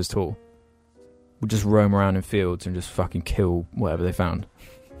 4 meters tall? Would just roam around in fields and just fucking kill whatever they found.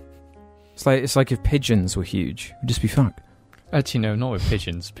 It's like if pigeons were huge, it'd just be fucked. Actually, no, not with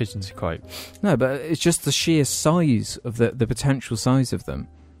pigeons. Pigeons are quite... No, but it's just the sheer size of the potential size of them.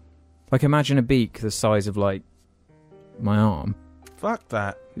 Like, imagine a beak the size of, like, my arm. Fuck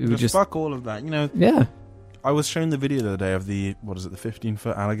that. It would just... fuck all of that. You know, Yeah. I was shown the video the other day of the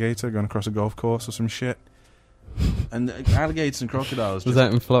 15-foot alligator going across a golf course or some shit. And the alligators and crocodiles... Was just-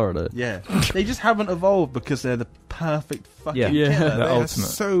 that in Florida? Yeah. They just haven't evolved because they're the perfect fucking Yeah. Yeah. killer. The They are ultimate.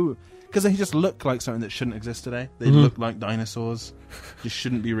 so... Because they just look like something that shouldn't exist today. They Mhm. look like dinosaurs. Just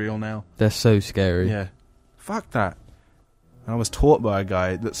shouldn't be real now. They're so scary. Yeah. Fuck that. I was taught by a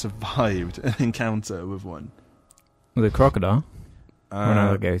guy that survived an encounter with one. With a crocodile or an Uh,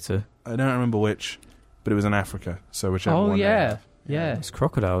 alligator. I don't remember which. but it was in Africa. So whichever Oh one. yeah, yeah. It's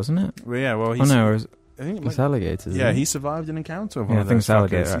crocodile, isn't it? Well, yeah. Well, Oh he's, no, or is, I think it It's might- alligators. yeah, isn't he it? survived an encounter with Yeah, one I of think those it's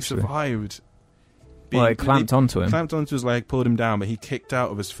alligator, fuckers. He actually. survived. well, it clamped onto He him. clamped onto his leg, pulled him down, but he kicked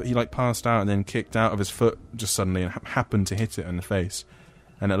out of his foot. He like passed out and then kicked out of his foot just suddenly and happened to hit it in the face,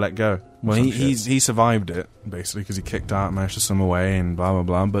 and it let go. Well, Some he survived it basically because he kicked out, managed to swim away, and blah blah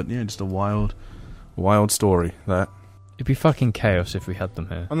blah. But yeah, just a wild story. That It'd be fucking chaos if we had them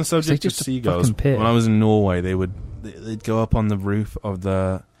here. on the subject of just a seagulls. fucking pit. When I was in Norway, they'd go up on the roof of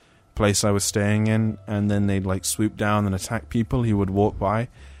the place I was staying in, and then they'd like swoop down and attack people who would walk by,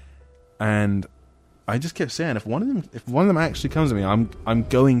 and I just kept saying, if one of them actually comes at me, I'm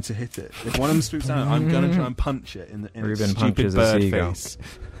going to hit it. If one of them swoops down, I'm going to try and punch it in its Ruben stupid punches a bird seagull. face,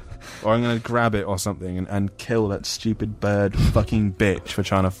 or I'm going to grab it or something and kill that stupid bird fucking bitch for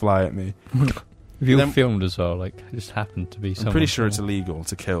trying to fly at me. Have you all Then- filmed as well? Like, it just happened to be. I'm pretty sure it's illegal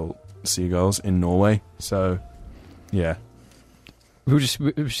to kill seagulls in Norway. So, yeah. We'll just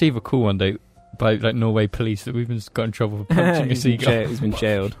receive a call one day by like Norway police that we've been got in trouble for punching a He's been seagull. he's been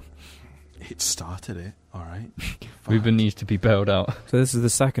jailed. It started it, alright. Ruben needs to be bailed out. So this is the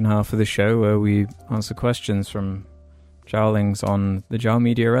second half of the show where we answer questions from Jowlings on the Jar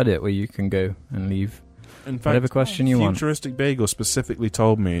Media Reddit, where you can go and leave In fact, whatever question you want. Futuristic Bagel specifically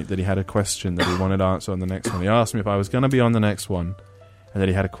told me that he had a question that he wanted answered on the next one. He asked me if I was going to be on the next one, and that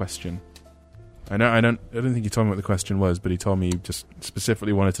he had a question. I don't think he told me what the question was, but he told me he just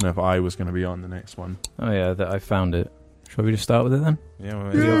specifically wanted to know if I was going to be on the next one. Oh yeah, that I found it. Shall we just start with it then? Yeah,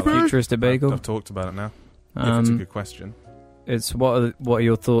 well, Is your well, Futuristic Bagel? I've talked about it now. If it's a Um, good question. it's what are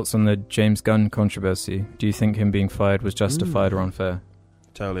your thoughts on the James Gunn controversy? Do you think him being fired was justified or unfair?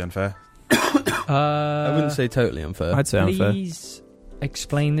 Totally unfair. I wouldn't say totally unfair. I'd say unfair. Please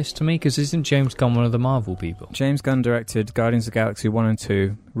explain this to me, because isn't James Gunn one of the Marvel people? James Gunn directed Guardians of the Galaxy 1 and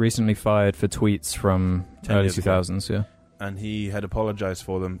 2, recently fired for tweets from 10 early years ago. 2000s, yeah. And he had apologized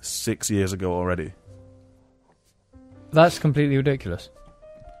for them 6 years ago already. That's completely ridiculous.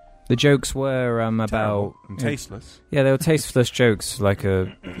 The jokes were Terrible about... and tasteless. Yeah, they were tasteless jokes, like at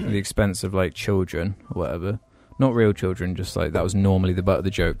the expense of like children or whatever. Not real children, just like that was normally the butt of the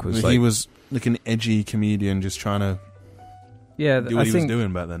joke. Was He like, was like an edgy comedian just trying to yeah, do what I he was think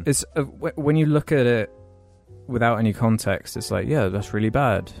doing back then. it's when you look at it without any context, it's like, yeah, that's really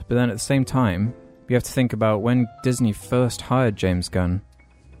bad. But then at the same time, you have to think about when Disney first hired James Gunn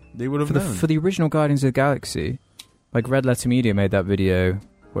They would have for the known. for the original Guardians of the Galaxy. Like Red Letter Media made that video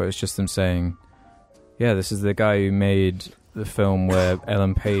where it was just them saying, yeah, this is the guy who made the film where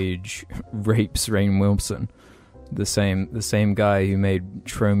Ellen Page rapes Rainn Wilson. The same guy who made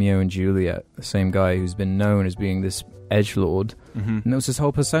Romeo and Juliet. The same guy who's been known as being this edgelord. Mhm. And it was his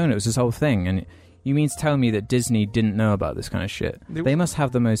whole persona. It was his whole thing. And you mean to tell me that Disney didn't know about this kind of shit? They must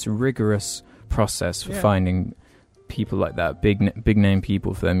have the most rigorous process for Yeah. finding people like that, big name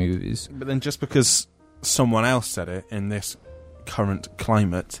people for their movies. But then just because someone else said it in this current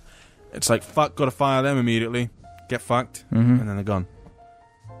climate, it's like, fuck, gotta fire them immediately. Get fucked. Mm-hmm. And then they're gone.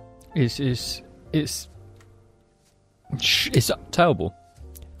 It's terrible,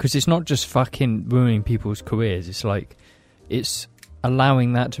 because it's not just fucking ruining people's careers. It's like it's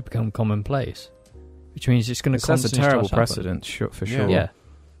allowing that to become commonplace, which means it's going to That's a constantly terrible start to precedent, for Yeah. sure. Yeah,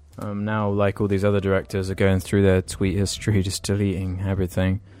 Now, like all these other directors are going through their tweet history, just deleting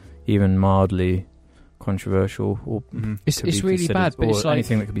everything, even mildly controversial or Mm-hmm. it's could be really considered- bad, but or it's like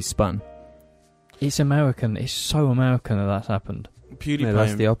anything that could be spun. it's American. It's so American that that's happened. PewDiePie No,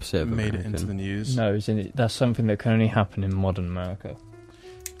 that's the opposite of made it American. into the news. No, that's something that can only happen in modern America.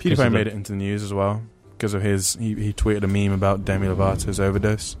 Because PewDiePie of made it into the news as well because of his. He tweeted a meme about Demi Lovato's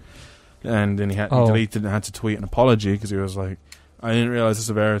overdose, and then he deleted and had to tweet an apology because he was like, "I didn't realize the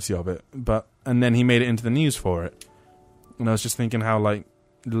severity of it." And then he made it into the news for it, and I was just thinking how like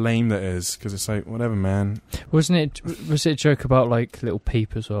lame that is, because it's like, whatever, man. Was it a joke about like little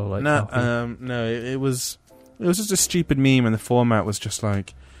peepers or like? No, it was just a stupid meme, and the format was just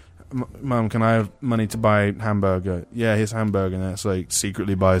like, "Mum, can I have money to buy hamburger?" Yeah, here's hamburger, and that's like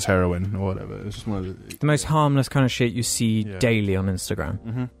secretly buys heroin or whatever. It's just one of The most harmless kind of shit you see Yeah. daily on Instagram.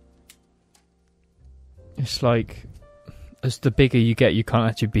 Mm-hmm. It's like, as the bigger you get, you can't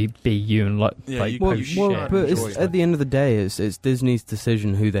actually be you and like Yeah, like you- post you- shit. well, But enjoy it's, it. at the end of the day, it's Disney's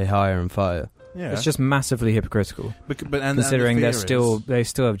decision who they hire and fire. Yeah, It's just massively hypocritical, but considering the they fear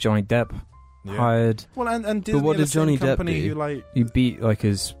still have Johnny Depp is, hired. Well, and Disney what are the did Johnny same Depp company do? who like He beat like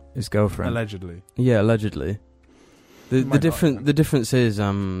his girlfriend. allegedly. Yeah, allegedly. The Might different not. the difference is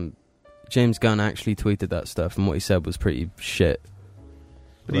James Gunn actually tweeted that stuff, and what he said was pretty shit.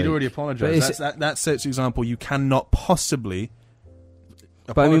 But he'd Like- already but apologized. it's- That sets the example. You cannot possibly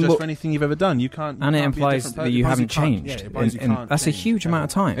apologize for anything you've ever done. You can't. And it can't be a implies different that person. you It implies haven't can't- changed. yeah, it implies you And can't that's a change huge amount of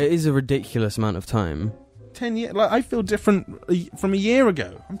time. It is a ridiculous amount of time. 10 years. Like, I feel different from a year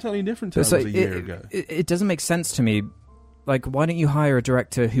ago. I'm totally different to But so a year ago. It doesn't make sense to me. Like, why don't you hire a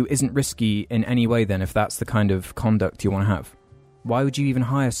director who isn't risky in any way then, if that's the kind of conduct you want to have? Why would you even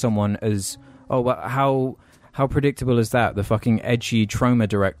hire someone as... Oh, well, how predictable is that? The fucking edgy trauma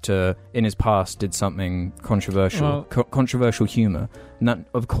director in his past did something controversial. Well- Controversial humour.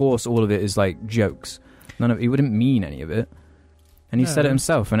 Of course, all of it is, like, jokes. He wouldn't mean any of it. And he said it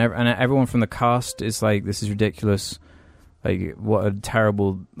himself. And everyone from the cast is like, this is ridiculous. Like, what a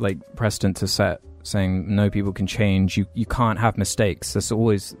terrible, like, precedent to set. Saying no, people can change. You can't have mistakes. That's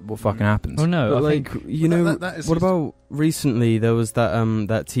always what fucking happens. Oh no, But I like, think you know, that is what just- about recently? There was that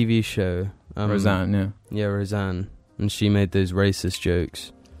that TV show, Roseanne, yeah. Yeah, Roseanne, and she made those racist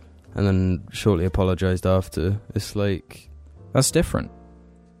jokes, and then shortly apologized after. It's like, That's different.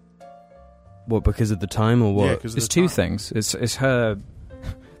 what, because of the time or what? Yeah, 'cause of It's the two time. things. It's her.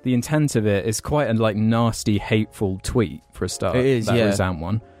 The intent of it is quite a like nasty, hateful tweet for a start. It is, that yeah. Roseanne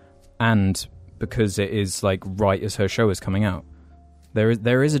one, and because it is like right as her show is coming out, there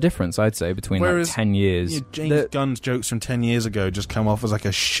is a difference, I'd say, between Whereas, like 10 years. Yeah, James Gunn's jokes from 10 years ago just come off as like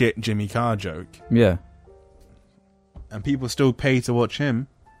a shit Jimmy Carr joke. Yeah, And people still pay to watch him.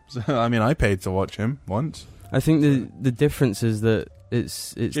 So, I mean, I paid to watch him once. I think the difference is that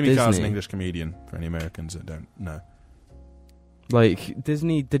it's Jimmy Disney. Carr's an English comedian, for any Americans that don't know. Like,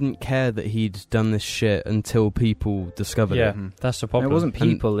 Disney didn't care that he'd done this shit until people discovered yeah, it. Mhm. that's the And problem. it wasn't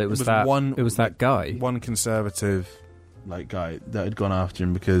people. It was that. It was that guy. One conservative guy that had gone after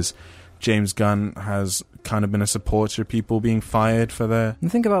him because James Gunn has kind of been a supporter of people being fired for their... And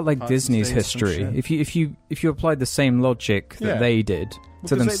think about like Parts Disney's and states and history. shit. If you applied the same logic that Yeah. they did to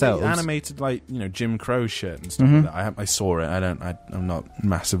Because themselves, they animated Jim Crow shit and stuff Mhm. like that. I saw it. I'm not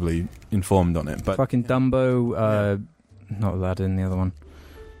massively informed on it, but fucking Dumbo, not Aladdin, the other one.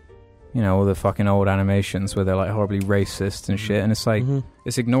 You know, all the fucking old animations where they're like horribly racist and shit, and it's like Mhm.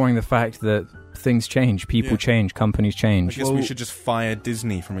 it's ignoring the fact that things change, people Yeah. change, companies I change. guess we should just fire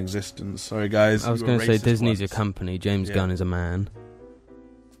Disney from existence. Sorry, guys. I was you going were to say racist Disney's once. a company. James Yeah. Gunn is a man.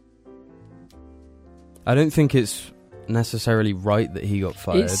 I don't think it's necessarily right that he got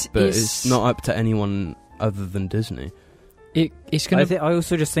fired, but it's not up to anyone other than Disney. It's gonna. I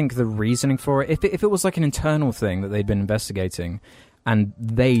also just think the reasoning for it, if it was like an internal thing that they'd been investigating, and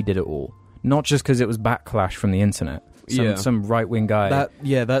they did it all, not just because it was backlash from the internet. Some right wing guy.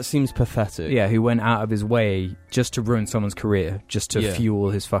 That seems pathetic. Yeah, who went out of his way just to ruin someone's career, just to Yeah. fuel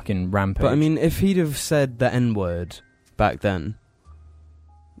his fucking rampage. But I mean, if he'd have said the N-word back then,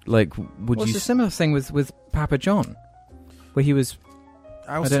 like, would well, you? it's a similar thing with Papa John, where he was.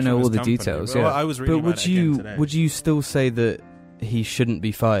 I don't know all the details, yeah. I was reading But about would it again today. would you still say that he shouldn't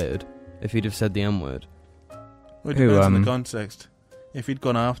be fired if he'd have said the N-word? Well, it Who, depends on the context. If he'd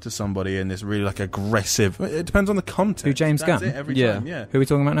gone after somebody in this really aggressive, it depends on the context. Who, James That's Gunn? it every Yeah. time. Yeah. Who are we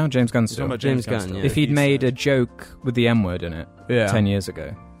talking about now? James Gunn We're still. talking about James Gunn Gunn, still. yeah. If he'd made said- a joke with the M word in it 10 years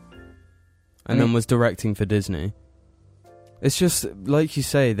ago. And then was directing for Disney. It's just, like you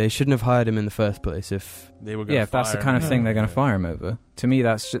say, they shouldn't have hired him in the first place if... they were gonna Yeah, if that's the fire kind of him. thing they're going to fire him over. To me,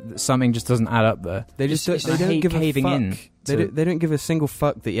 that's something just doesn't add up there. They just It's- they I don't hate give a caving fuck. in They to- don't give a single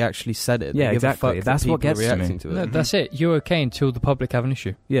fuck that he actually said it. They Yeah, give exactly. A fuck That's that what people gets are to me. reacting to it. No, that's it. You're okay until the public have an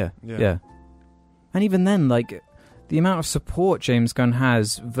issue. Yeah, Yeah. yeah. And even then, like, the amount of support James Gunn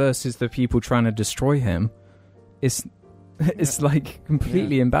has versus the people trying to destroy him is... It's like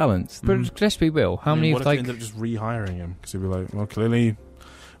completely imbalanced. But let's be real. How many what of if they like ended up just rehiring him? Because he'd be like, well, clearly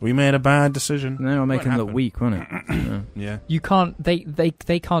we made a bad decision. No, it'll make Won't him look happen. weak, won't it? Yeah. Yeah. you can't they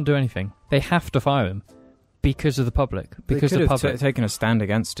can't do anything. They have to fire him because of the public. Because they the could have public. taken a stand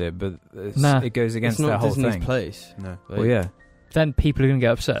against it, but it goes against It's that not whole Disney's thing. place. No. Like, Well, yeah. then people are going to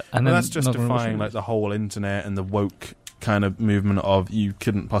get upset, and Well, then that's not gonna watch justifying it. like the whole internet and the woke kind of movement of you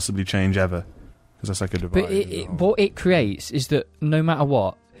couldn't possibly change ever. Because that's like a divide. But what it creates is that no matter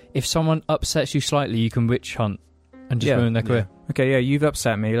what, if someone upsets you slightly, you can witch hunt and just Yeah. ruin their career. Okay, yeah, you've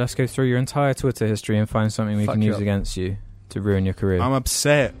upset me. Let's go through your entire Twitter history and find something we Fuck can you use up. against you to ruin your career. I'm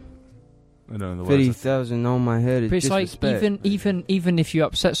upset. I don't know the words. 50,000 on my head is But it's like disrespect. even if you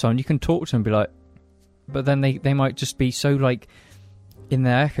upset someone, you can talk to them and be like, but then they might just be so like in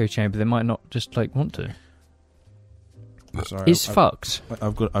their echo chamber, they might not just like want to. Sorry, It's fucked.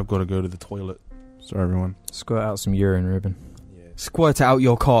 I've got to go to the toilet. Sorry, everyone. Squirt out some urine, Ruben. Yeah. Squirt out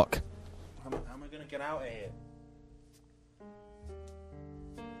your cock. How am I going to get out of here?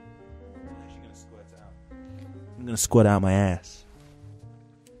 I'm actually going to squirt out. I'm going to squirt out my ass.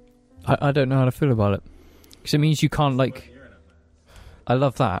 I don't know how to feel about it because it means you can't like. I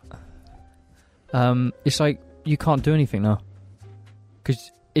love that. It's like you can't do anything now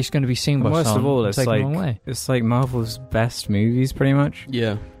because it's going to be seen by And worst some of all, and it's taken the like wrong way. it's like Marvel's best movies, pretty much.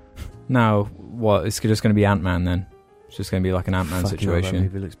 Yeah. Now, what? It's just going to be Ant-Man then. It's just going to be like an Ant-Man Fucking hell, that situation.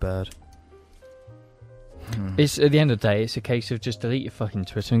 movie looks bad. It's at the end of the day, it's a case of just delete your fucking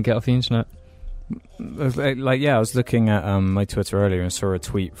Twitter and get off the internet. I was looking at my Twitter earlier and saw a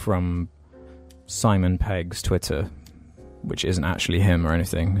tweet from Simon Pegg's Twitter, which isn't actually him or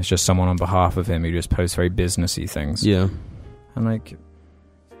anything. It's just someone on behalf of him who just posts very businessy things. Yeah. And like,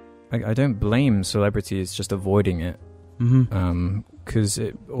 I don't blame celebrities just avoiding it. Mm-hmm. Because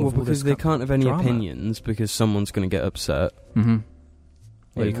because they can't have any opinions because someone's going to get upset. Mm-hmm.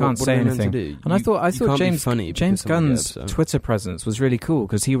 Yeah, Like, you can't what say are they meant to anything. do? And I thought can't be James funny James because someone Gunn's gets upset. Twitter presence was really cool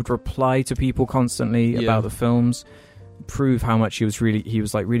because he would reply to people constantly Yeah. about the films, prove how much he was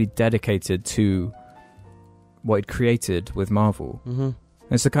really dedicated to what he'd created with Marvel. Mm-hmm.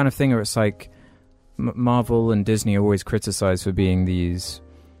 It's the kind of thing where it's like Marvel and Disney are always criticized for being these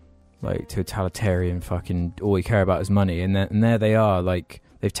like totalitarian fucking all we care about is money, and there they are, like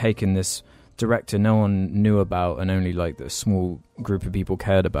they've taken this director no one knew about and only like the small group of people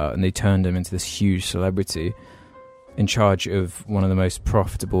cared about, and they turned him into this huge celebrity in charge of one of the most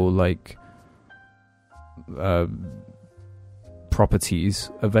profitable like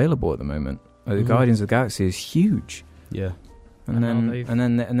properties available at the moment. Like, the Mhm. Guardians of the Galaxy is huge. Yeah. And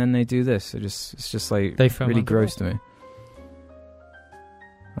And now then they do this. It's just like They throw really him under gross the to me.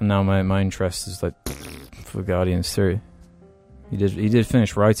 And now my interest is like for Guardians 3. He did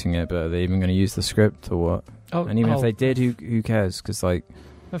finish writing it, but are they even going to use the script or what? Oh, And even if they did, who cares? Because like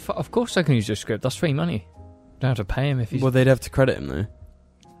of course they can use your script. That's free money. Don't have to pay him if he's. Well, they'd have to credit him though.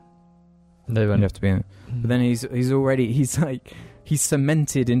 They you won't. have to be in it. But then he's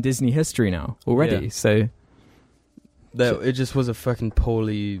cemented in Disney history now already. Yeah. So It just was a fucking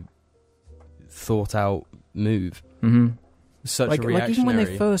poorly thought out move. mhm. Such like a reactionary. even when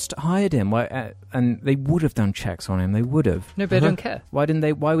they first hired him, and they would have done checks on him, they would have. No, but they don't care. Why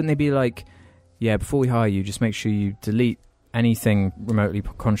wouldn't they be like, yeah, before we hire you, just make sure you delete anything remotely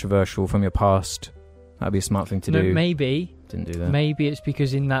controversial from your past. That'd be a smart thing to do. Maybe Didn't do that. Maybe it's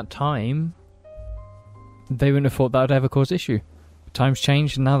because in that time they wouldn't have thought that would ever cause issue. Times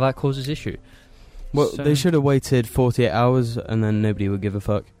changed and now that causes issue. Well, So- they should have waited 48 hours and then nobody would give a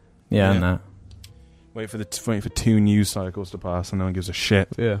fuck. Yeah, Yeah. and that. Wait for 2 news cycles to pass and no one gives a shit.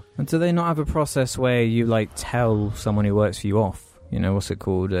 Yeah. And do they not have a process where you like tell someone who works for you off? You know, what's it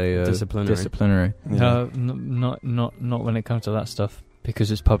called? A disciplinary. No, not when it comes to that stuff because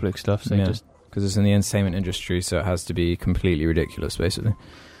it's public stuff. So Yeah. just Because it's in the entertainment industry, so it has to be completely ridiculous, basically.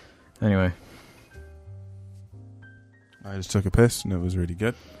 Anyway, I just took a piss and it was really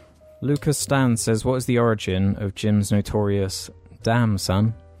good. Lucas Stan says, "What is the origin of Jim's notorious damn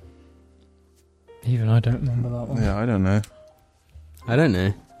son?" even I don't remember that one. Yeah, I don't know. I don't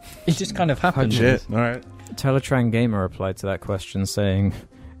know. It just kind of happened. Shit. All right. Teletran Gamer replied to that question saying,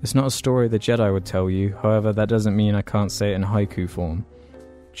 "It's not a story the Jedi would tell you. However, that doesn't mean I can't say it in haiku form.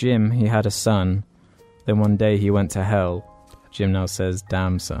 Jim, he had a son. Then one day he went to hell. Jim now says,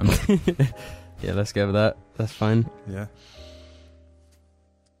 damn son." Yeah, let's go with that. That's fine. Yeah.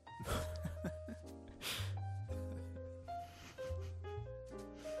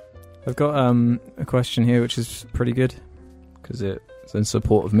 I've got a question here which is pretty good because it's in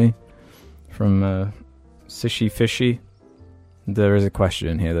support of me from Sishy Fishy. There is a question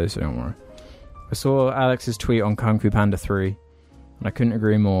in here though, so don't worry. I saw Alex's tweet on Kung Fu Panda 3 and I couldn't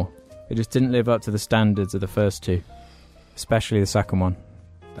agree more. It just didn't live up to the standards of the first two, especially the second one.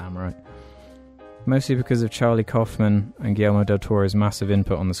 Damn right. Mostly because of Charlie Kaufman and Guillermo del Toro's massive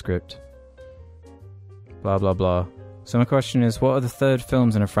input on the script. Blah blah blah. So my question is, what are the third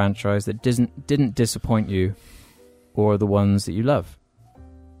films in a franchise that didn't disappoint you, or are the ones that you love?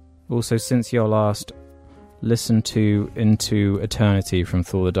 Also, since your last, listen to Into Eternity from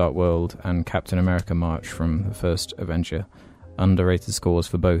Thor the Dark World and Captain America March from the first Avenger. Underrated scores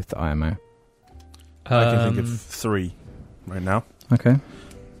for both IMO. I can think of 3 right now. Okay.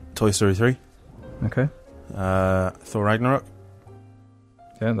 Toy Story 3. Okay. Thor Ragnarok.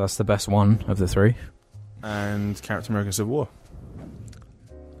 Yeah, that's the best one of the 3. And Captain America Civil War.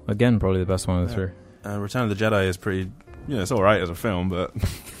 Again, probably the best one of the 3. Return of the Jedi is pretty... it's alright as a film, but...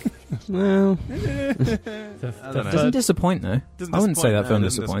 Well, I don't know. Doesn't disappoint though. I wouldn't say that film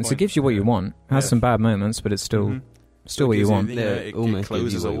disappoints. It gives you what you want. It has some bad moments, but it's still what you want. It almost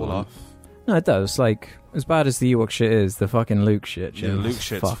closes gives you what it you all want. off. No, it does. Like, as bad as the Ewok shit is, the fucking Luke shit. Yeah, Luke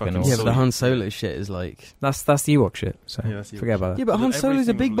shit's fucking Yeah, awesome. but the Han Solo shit is like... That's the Ewok shit. So Yeah, that's Ewok forget about Yeah, it. but Han Solo's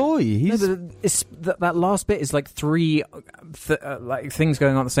a big boy. He's... No, but it's that last bit is like three like things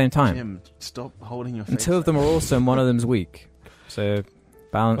going on at the same time. Jim, stop holding your face. And two of them are awesome, one of them's weak. So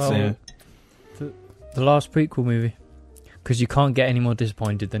balancing. The last prequel movie. Because you can't get any more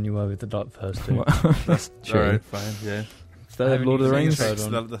disappointed than you were with the first two. That's True. alright, fine, yeah. Third Lord of the Rings.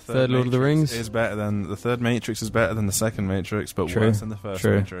 The Third Lord of the Matrix Rings. is better than the third Matrix is better than the second Matrix, but True. worse than the first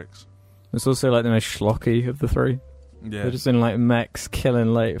True. Matrix. It's also like the most schlocky of the three. Yeah. They're just in like mechs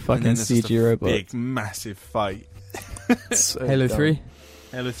killing like And fucking then there's just CG a robots. big, massive fight. So Halo dumb. 3.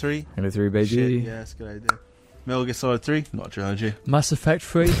 Halo 3. Halo 3, baby. Shit, yeah, that's a good idea. Metal Gear Solid 3, not a trilogy. Mass Effect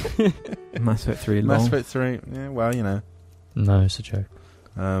 3? Mass Effect 3 long. Mass Effect 3, yeah, well, you know. No, it's a joke.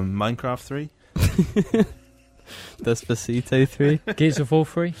 Minecraft 3. Despacito 3. Gears of War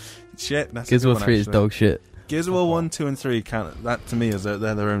 3? Shit, that's Gears a of good War one, 3 is actually. dog shit. Gears of War 1, 2 and 3 count. That to me is they're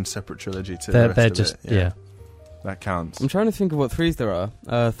their own separate trilogy to the They're rest of just, it. yeah. That counts. I'm trying to think of what 3s there are.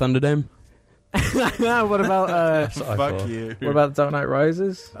 Thunderdome. What about That's what I Fuck thought. you. what about Dark Knight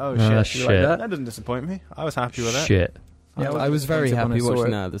Rises? Oh Ah, shit. You like that? That doesn't disappoint me. I was happy with that. Shit. Yeah, I was very disappointed when happy I saw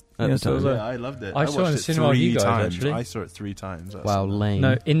watching it. that at the Yeah, so time. was Yeah, I loved it. I saw it in watched the cinema with 3 you guys, times. actually. I saw it 3 times. That's Wow, lame.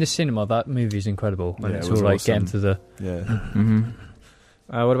 No, in the cinema, that movie's incredible. And Yeah, it's it all was like awesome. getting to the... Yeah. Mm-hmm.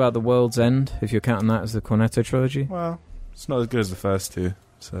 What about The World's End, if you're counting that as the Cornetto trilogy? Well, it's not as good as the first two.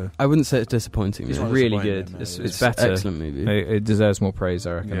 So I wouldn't say it's disappointing. It's no. not really disappointing, good. no, It's it's better. Excellent movie. It deserves more praise,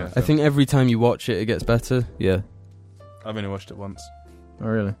 I reckon. Yeah. that I think film. every time you watch it, it gets better. Yeah. I've only watched it once. Oh,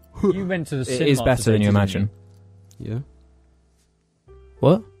 really? You went to the cinema. It is better today, than you didn't imagine. Yeah.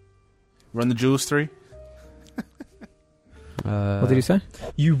 What? Run the Jewels 3. What did you say?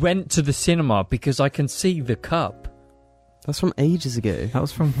 You went to the cinema because I can see the cup. That's from ages ago. That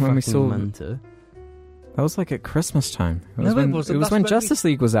was from when we Fucking saw. Manta. That was like at Christmas time. It No, was it when, wasn't. it was That's when when Justice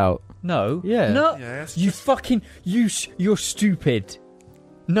League was out. No. Yeah. No. Yeah, You fucking... You're stupid.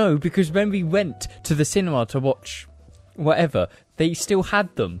 No, because when we went to the cinema to watch whatever, they still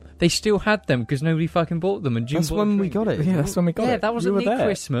had them. They still had them because nobody fucking bought them. And Jim That's bought when a we drink. got it. Yeah, that's when we got Yeah, it. that wasn't You were near there.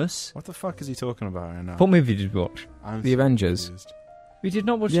 Christmas. What the fuck is he talking about right now? What movie did we watch? I'm The so Avengers. confused. We did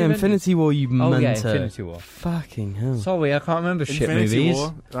not watch Yeah, the Avengers. Infinity War, you Oh, yeah, Manta. Infinity War. Fucking hell. Sorry, I can't remember shit Infinity movies.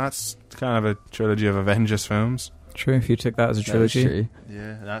 War. That's kind of a trilogy of Avengers films. True, if you took that as a That is trilogy. true.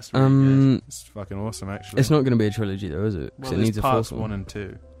 Yeah, that's really good. It's fucking awesome, actually. It's not going to be a trilogy, though, is it? 'Cause Well, it there's needs a parts fourth 1 and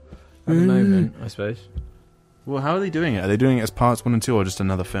 2. At the moment, I suppose. Well, how are they doing it? Are they doing it as parts 1 and 2 or just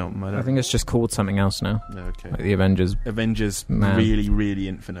another film? I think it's just called something else now. No, okay. Like the Avengers. Avengers Man. really, really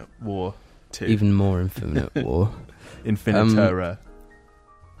Infinite War 2. Even more Infinite War. Infinitura.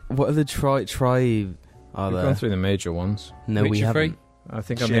 What are the are We've there? gone through the major ones. No, we Witcher haven't. 3? I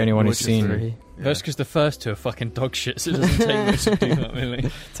think I'm Shit, the only one who's Witcher seen. 3. Yeah. That's because the first two are fucking dog shit, so it doesn't take much to do that, really.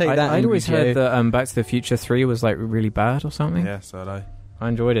 Take that. I'd always Angry heard Joe. that Back to the Future 3 was like really bad or something. Yeah, so did I. I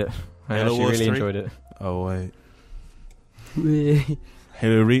enjoyed it. I Halo actually Wars really 3? enjoyed it. Oh, wait.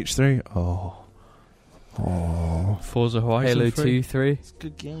 Halo Reach 3? Oh. Forza Horizon Halo 3? 2, 3. It's a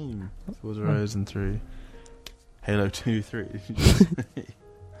good game. Forza Horizon 3. Halo 2, 3.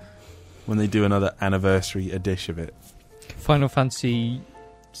 When they do another anniversary edition of it. Final Fantasy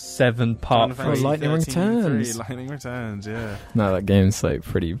 7 Part Final 3. Fantasy Lightning 13, Returns. 3, Lightning Returns, yeah. No, that game's like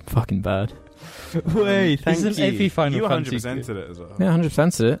pretty fucking bad. Wait, thank Isn't you. every Final You Fantasy 100%ed it as well. Yeah,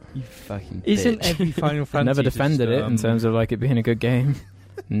 100%ed it. You fucking Isn't bitch. every Final Fantasy Never defended just, it in terms of like it being a good game.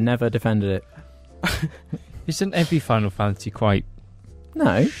 Never defended it. Isn't every Final Fantasy quite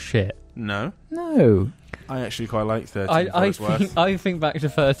No, shit? No. no. I actually quite like 13 for I its worth. think back to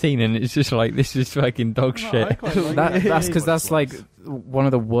 13 and it's just like, this is fucking dog No, I shit. quite like That's it. because For its that's like worth. one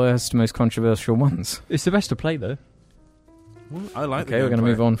of the worst, most controversial ones. It's the best to play, though. I like the Okay, we're going to gameplay.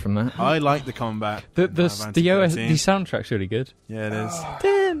 move on from that. I like the combat. The Final Fantasy the 13. soundtrack's really good. Yeah, it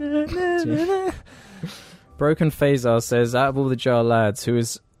is. Broken Phasar says, out of all the Jar lads, who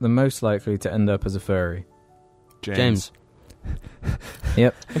is the most likely to end up as a furry? James.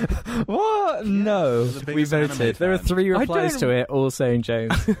 What? No. The biggest We voted. anime There are fan. 3 I replies don't- to it, all saying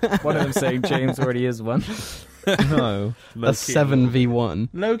James. One of them saying James already is one. No. That's Low-key a little bit. 7v1.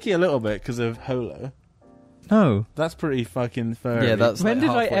 Low-key a little bit because of Holo. No. That's pretty fucking furry. Yeah, that's When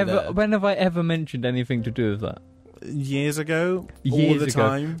like when have I ever mentioned anything to do with that? years ago. all Years the ago.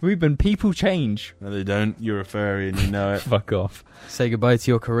 time. Ruben, people change. No, they don't. You're a furry and you know it. Fuck off. Say goodbye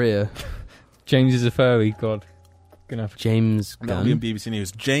to your career. James is a furry, God. Gonna have James That'll be on Gunn. BBC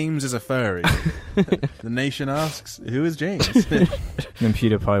News. James is a furry. The Nation asks, who is James? Then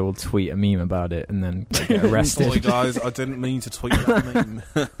PewDiePie will tweet a meme about it and then get arrested. Sorry guys, I didn't mean to tweet that meme.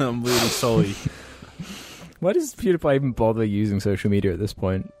 I'm really sorry. Why does PewDiePie even bother using social media at this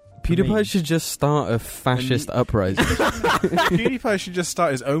point? PewDiePie should just start a fascist uprising. PewDiePie should just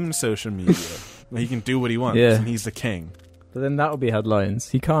start his own social media where he can do what he wants Yeah. and he's the king. But then that'll be headlines.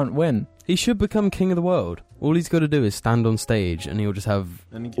 He can't win. He should become king of the world. All he's got to do is stand on stage and he'll just have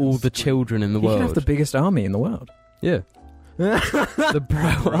And he can all the scream. children in the He world. can have the biggest army in the world. Yeah. The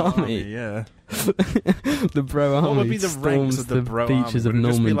bro army. Yeah. The bro army What would be the ranks storms of the bro beaches army? of Would it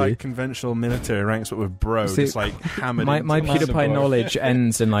just be Normandy. like conventional military ranks but with bro, See, just like hammered My into PewDiePie massive knowledge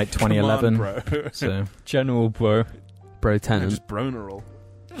ends in like Come on, 2011. bro. So General Bro, Bro Yeah, tenant. just broneral.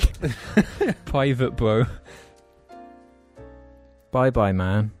 Private Bro. bye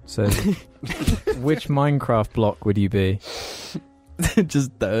man. So which Minecraft block would you be?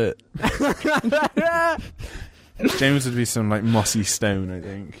 Just dirt. James would be some like mossy stone, I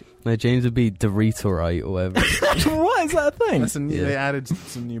think. No, James would be Doritorite or whatever. What is that a thing? That's Yeah. They added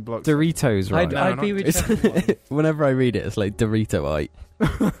some new blocks. Doritos, right? No, I'd not- be whichever one. Whenever I read it, it's like Doritoite.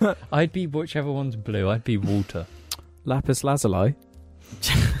 I'd be whichever one's blue. I'd be Walter. Lapis lazuli.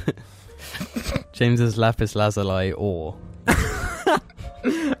 James's lapis lazuli ore.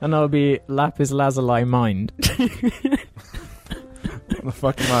 And I'll be lapis lazuli mind. What the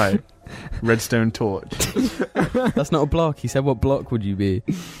fuck am I? Redstone torch. That's not a block. He said, "What block would you be?"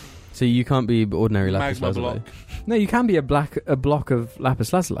 So you can't be ordinary lapis Magma lazuli. block. No, you can be a block of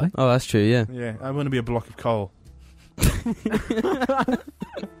lapis lazuli. Oh, that's true. Yeah. Yeah, I want to be a block of coal.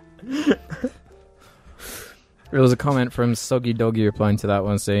 There was a comment from Soggy Doggy replying to that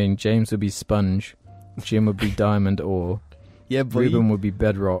one saying James would be sponge, Jim would be diamond ore, Yeah, but Ruben would be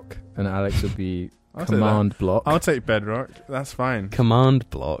bedrock, and Alex would be I'll take command block. I'll take bedrock. That's fine. command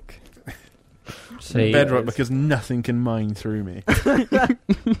block. See, Bedrock because nothing can mine through me.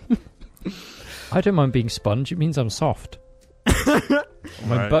 I don't mind being sponge. It means I'm soft. My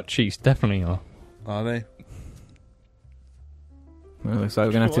Right. butt cheeks definitely are. Are they? Well, looks like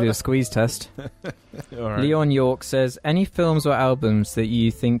we're going to have to do a squeeze test. All right. Leon York says, any films or albums that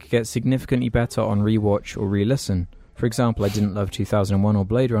you think get significantly better on rewatch or re-listen? For example, I didn't love 2001 or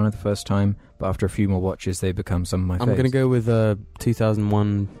Blade Runner the first time, but after a few more watches, they become some of my I'm favorites. going to go with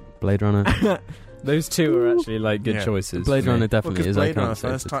 2001 Blade Runner. Those two are actually like good Yeah. choices. Blade for me. Runner Well, definitely 'cause is. Blade I Runner can't say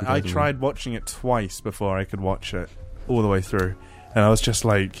first for time, I 2001. tried watching it twice before I could watch it all the way through, and I was just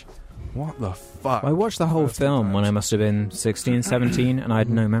like, "What the fuck?" I watched the whole First few film when times. I must have been 16, 17, and I had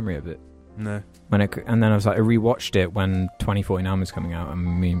no memory of it. No. And then I was like, I rewatched it when 2049 was coming out,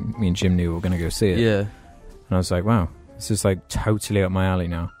 and me and Jim knew we were going to go see it. Yeah. And I was like, wow, this is like totally up my alley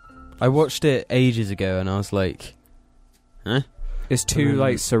now. I watched it ages ago and I was like, It's too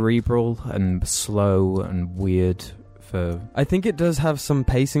like cerebral and slow and weird for. I think it does have some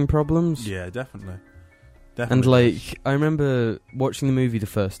pacing problems. Yeah, definitely. And like, I remember watching the movie the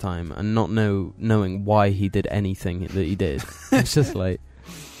first time and not knowing why he did anything that he did. It's just like,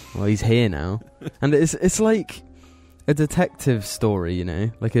 well, he's here now, and it's like a detective story, you know,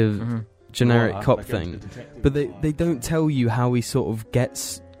 like a generic What? cop Like a thing. detective But they don't tell you how he sort of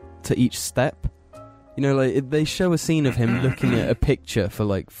gets to each step. You know, like they show a scene of him looking at a picture for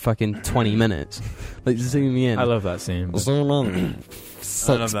like fucking 20 minutes, like zooming in. I love that scene. Zoom in. I love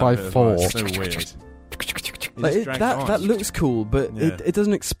 6 that by bit as well. 4. It's so weird. Like, that looks cool, but Yeah. it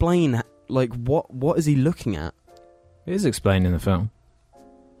doesn't explain like what is he looking at? It is explained in the film.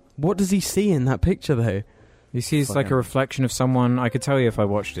 What does he see in that picture though? He sees like Fucking- a reflection of someone. I could tell you if I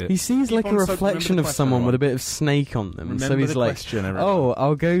watched it. He sees Keep like a on, so remember reflection the of question, someone with a everyone. bit of snake on them. Remember So he's the like, question, everyone. oh,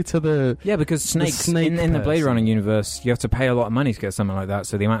 I'll go to the... Yeah, because snakes snake in the Blade person. Runner universe, you have to pay a lot of money to get something like that.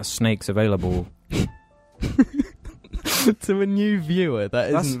 So the amount of snakes available. to a new viewer,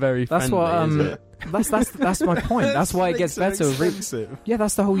 That's- isn't very that's friendly, what, is it? That's my point. That's why it gets better. Yeah,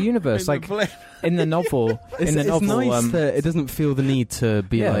 that's the whole universe. Like in the novel, It's nice that it doesn't feel the need to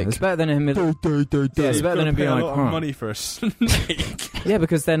be yeah, like... it's better than him. Yeah, it's better than him being a like, lot huh. of money for a snake. Yeah,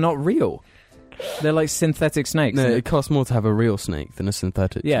 because they're not real. They're like synthetic snakes. No, and it costs more to have a real snake than a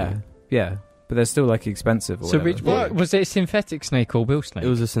synthetic yeah, snake. yeah, but they're still like expensive. Or So, whatever. Rich, was it a synthetic snake or real snake? It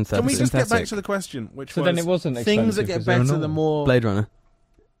was a synthetic. Can we just get back Synthetic. to the question? Which So was then it wasn't things that expensive, get 'cause they were better the normal. more. Blade Runner.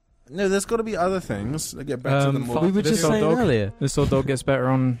 No, there's got to be other things that get better the more. We were This just old saying dog. earlier. This old dog gets better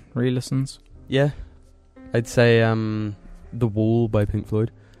on re-listens. Yeah. I'd say The Wall by Pink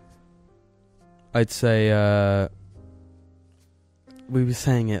Floyd. I'd say we were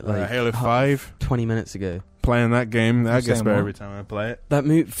saying it like Halo 5, 20 minutes ago. playing that game, that You're gets saying better what? every time I play it. That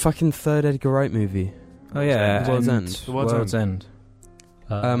third Edgar Wright movie. Oh yeah, The World's and End. The World's End.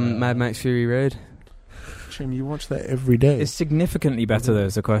 Mad Max Fury Road. Jim, you watch that every day. It's significantly better though,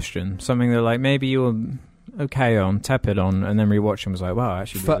 is the question. Something that like maybe you were okay on, tepid on, and then rewatch and was like, wow, I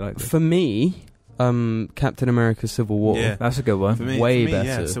actually really like this. For me, Captain America: Civil War. Yeah. That's a good one. For me, way yeah,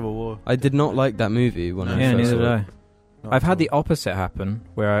 better. Civil War. I did not like that movie when I Yeah, first neither saw did it. I. Not I've at had the all. opposite happen,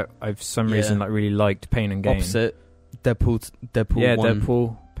 where I for some Yeah. reason like really liked Pain and Gain. Opposite. Deadpool Yeah, 1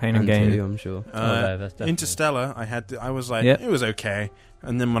 Deadpool, Pain and and Gain. 2, I'm sure. Oh, no, that's definitely- Interstellar. I was like, Yeah. it was okay,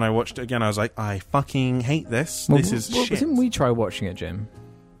 and then when I watched it again, I was like, I fucking hate this. Well, this is shit. Didn't we try watching it, Jim?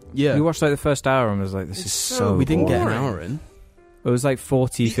 Yeah. We watched like the first hour and was like, this It's is so so we didn't get an boring. hour in. It was like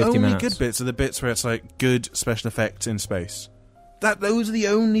 40, The 50 only minutes. good bits are the bits where it's like good special effects in space. Those are the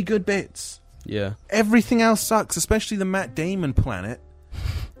only good bits. Yeah. Everything else sucks, especially the Matt Damon planet.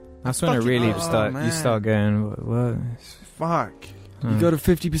 That's when it Fucking- really oh, you man. start going, what? Fuck. You got a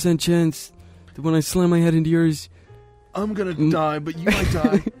 50% chance that when I slam my head into yours. I'm gonna Mm. die, but you might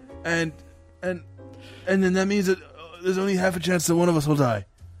die, and then that means that there's only half a chance that one of us will die.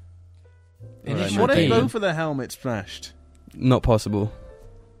 Alright, What Matt if Damon. both of their helmets smashed? Not possible.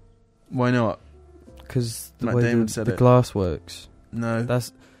 Why not? Because the Matt way Damon the said it. glass works. No.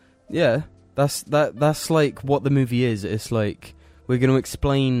 That's like what the movie is. It's like we're going to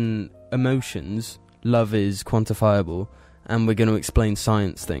explain emotions. Love is quantifiable, and we're going to explain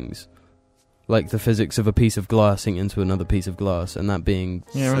science things, like the physics of a piece of glass into another piece of glass, and that being.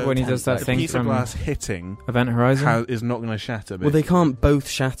 Yeah, remember when he does that a thing piece of from glass hitting Event Horizon? is not going to shatter. Well, they can't both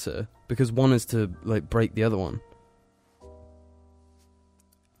shatter because one is to like break the other one.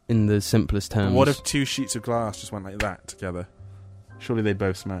 In the simplest terms. What if two sheets of glass just went like that together? Surely they'd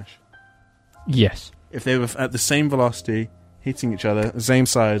both smash. Yes. If they were at the same velocity, hitting each other, the same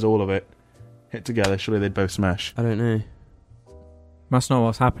size, all of it, hit together, surely they'd both smash. I don't know. That's not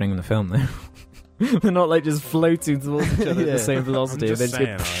what's happening in the film, though. They're not like just floating towards each other at Yeah. the same velocity. I'm and just then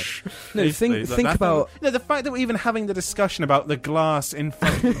saying, just right? No, Basically, think that- about. No, the fact that we're even having the discussion about the glass in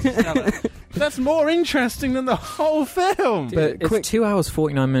front of each other, that's more interesting than the whole film. But it's quick- 2 hours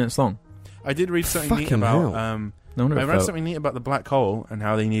 49 minutes long. I did read something neat Fucking about. hell. No wonder I it read felt- something neat about the black hole and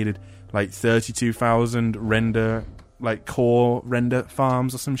how they needed like 32,000 core render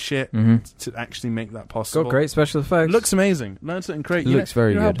farms or some shit to actually make that possible. Got great special effects. It looks amazing. Learn something great. It You looks know,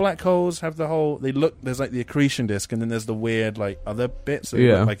 very you know how good. black holes have the whole. There's like the accretion disk, and then there's the weird like other bits. That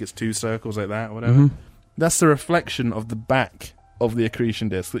Yeah. look like it's two circles like that or whatever. Mhm. That's the reflection of the back of the accretion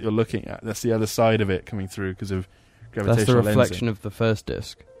disk that you're looking at. That's the other side of it coming through because of gravitational That's the lensing. reflection of the first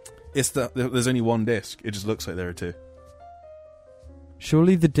disc. There's only one disk. It just looks like there are two.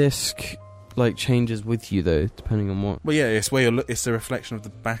 Surely the disc like changes with you though, depending on what. Well, yeah, it's where it's the reflection of the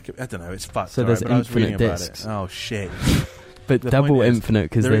back. I don't know. It's fucked. So alright, there's but I was reading infinite about discs. it. Oh shit! But The double point is- infinite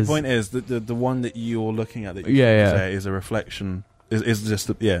because The there's. point is that the one that you're looking at that you Yeah, yeah. say is a reflection. Is just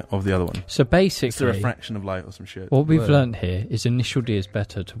of the other one. So It's the basically, refraction of light or some shit. what we've Word. learned here is Initial D is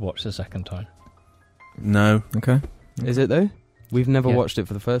better to watch the second time. No, Okay. Is it though? We've never Yeah. watched it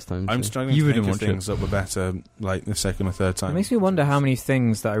for the first time. I'm so- struggling You to think wouldn't of watch it. things that were better, like the second or third time. It makes me wonder how many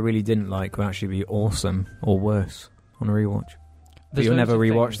things that I really didn't like would actually be awesome or worse on a rewatch. But There's you'll loads never of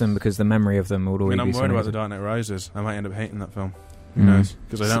rewatch things- them because the memory of them would I always mean, I'm be worried so about The amazing. Dark Knight Rises. I might end up hating that film. Who Mm. knows?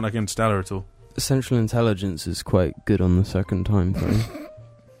 Because I don't like Interstellar at all. Central Intelligence is quite good on the second time thing.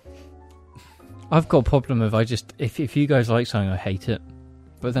 I've got a problem of if you guys like something, I hate it.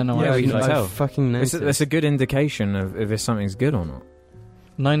 But then I Yeah, actually you can like tell. I fucking noticed. It's a good indication of if something's good or not.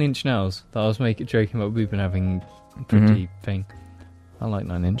 9 Inch Nails that I was joking about. We've been having a pretty Mm-hmm. thing. I like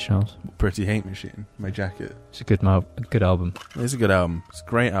 9 Inch Nails. Pretty Hate Machine. My jacket. It's a good album. It's a good album. It's a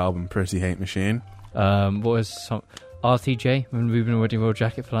great album. Pretty Hate Machine. What was some RTJ when we've been wearing World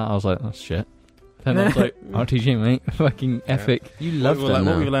Jacket for that? I was like, that's shit. Then I was like, RTJ, mate, fucking epic. You love what, them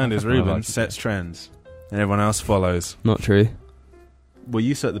what now. we've learned is I like Ruben it. sets trends, and everyone else follows. Not true. Well,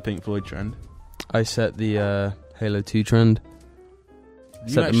 you set the Pink Floyd trend. I set the Halo 2 trend.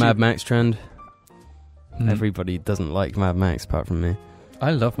 You Set actually- the Mad Max trend. Mm. Everybody doesn't like Mad Max apart from me.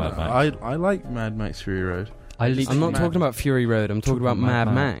 I love Mad Max. I like Mad Max Fury Road. I I'm not Mad- talking about Fury Road. I'm talking about Mad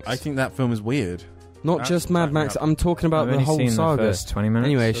Max. I think that film is weird. Not That's just Mad fucking Max. up. I'm talking about I've the only whole seen saga. The first 20 minutes.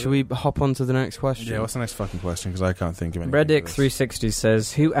 Anyway, shall we hop on to the next question? Yeah, what's the next fucking question? Because I can't think of anything. Reddick for this. 360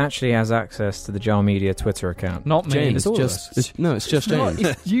 says, "Who actually has access to the Jar Media Twitter account?" Not me. James. It's all of Just us. it's just James.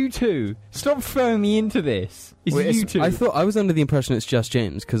 It's you two. Stop throwing me into this. It's Wait, you two. I thought I was under the impression it's just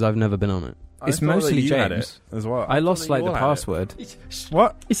James because I've never been on it. I It's thought that mostly you had James. it as well. I lost thought that like you the all had it. password.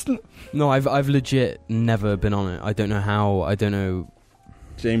 What? It's No, I've legit never been on it. I don't know how. I don't know.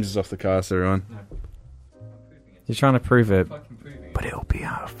 James is off the cast, everyone. You're trying to prove it, but it'll be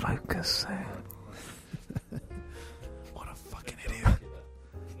out of focus.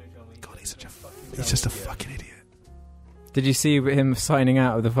 He's just a fucking idiot. Did you see him signing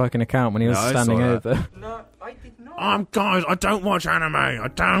out of the fucking account when he was No, I standing saw over? No, I did not. Guys, I don't watch anime. I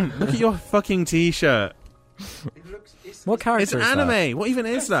don't. Look at your fucking t-shirt. What character It's is anime. that? What even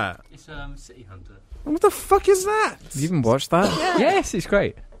is that? It's City Hunter. What the fuck is that? You even watched that? Yes, it's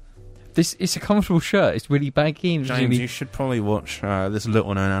great. It's a comfortable shirt. It's really baggy. And James, really... you should probably watch this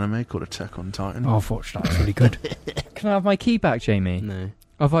little-known anime called Attack on Titan. Oh, I've watched that. It's really good. Can I have my key back, Jamie? No.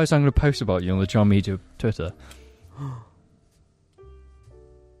 Otherwise, I'm going to post about you on the John Media Twitter.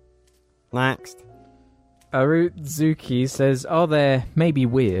 Next. Arutzuki says, "Are there maybe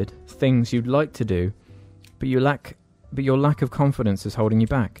weird things you'd like to do, but your lack of confidence is holding you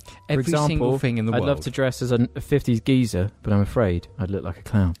back? For Every example, single thing in the I'd world. love to dress as a 50s geezer, but I'm afraid I'd look like a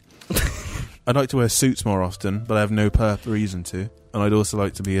clown." I'd like to wear suits more often, but I have no reason to. And I'd also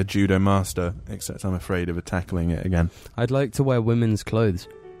like to be a judo master, except I'm afraid of tackling it again. I'd like to wear women's clothes.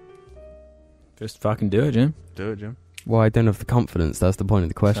 Just fucking do it, Jim. Do it, Jim. Well, I don't have the confidence. That's the point of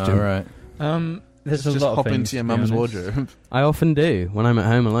the question. All right. There's Just a lot hop of things, into your to be mum's honest. wardrobe. I often do when I'm at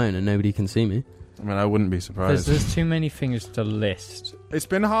home alone and nobody can see me. I mean, I wouldn't be surprised. There's too many things to list. It's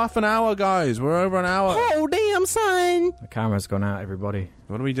been half an hour, guys. We're over an hour. Oh, damn, son! The camera's gone out, everybody.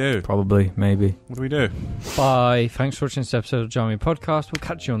 What do we do? Probably, maybe. What do we do? Bye. Thanks for watching this episode of John Media Podcast. We'll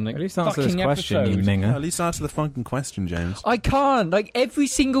catch you on the At least answer this fucking question, episode. you minger. At least answer the fucking question, James. I can't. Like, every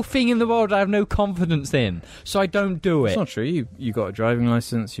single thing in the world I have no confidence in, so I don't do It's it. not true. You got a driving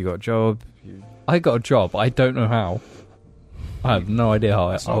license, you got a job. I got a job. I don't know how. I have no idea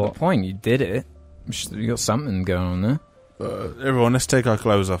how. That's not the point. You did it. You got something going on there. Everyone, let's take our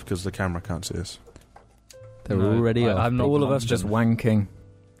clothes off because the camera can't see us. They're No, already off. I'm not All of us just wanking.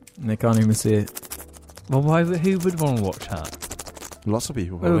 And they can't even see it. Well, who would want to watch that? Lots of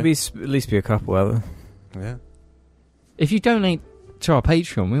people. Well, it would Probably. at least be a couple, ever. Yeah. If you donate to our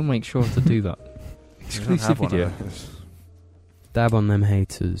Patreon, we'll make sure to do that. We don't Exclusive have one of video. those. Dab on them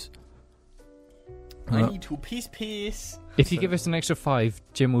haters. I need to peace. If you give us an extra 5,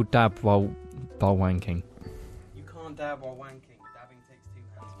 Jim will dab while wanking. You can't dab while wanking. Dabbing takes 2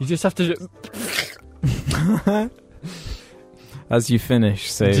 hands. You just have to. As you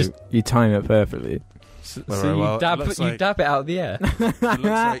finish, so Just- you time it perfectly. So Well, you well, it dab looks you like- dab it out of the air.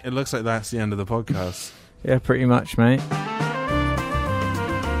 It looks like that's the end of the podcast. Yeah, pretty much, mate.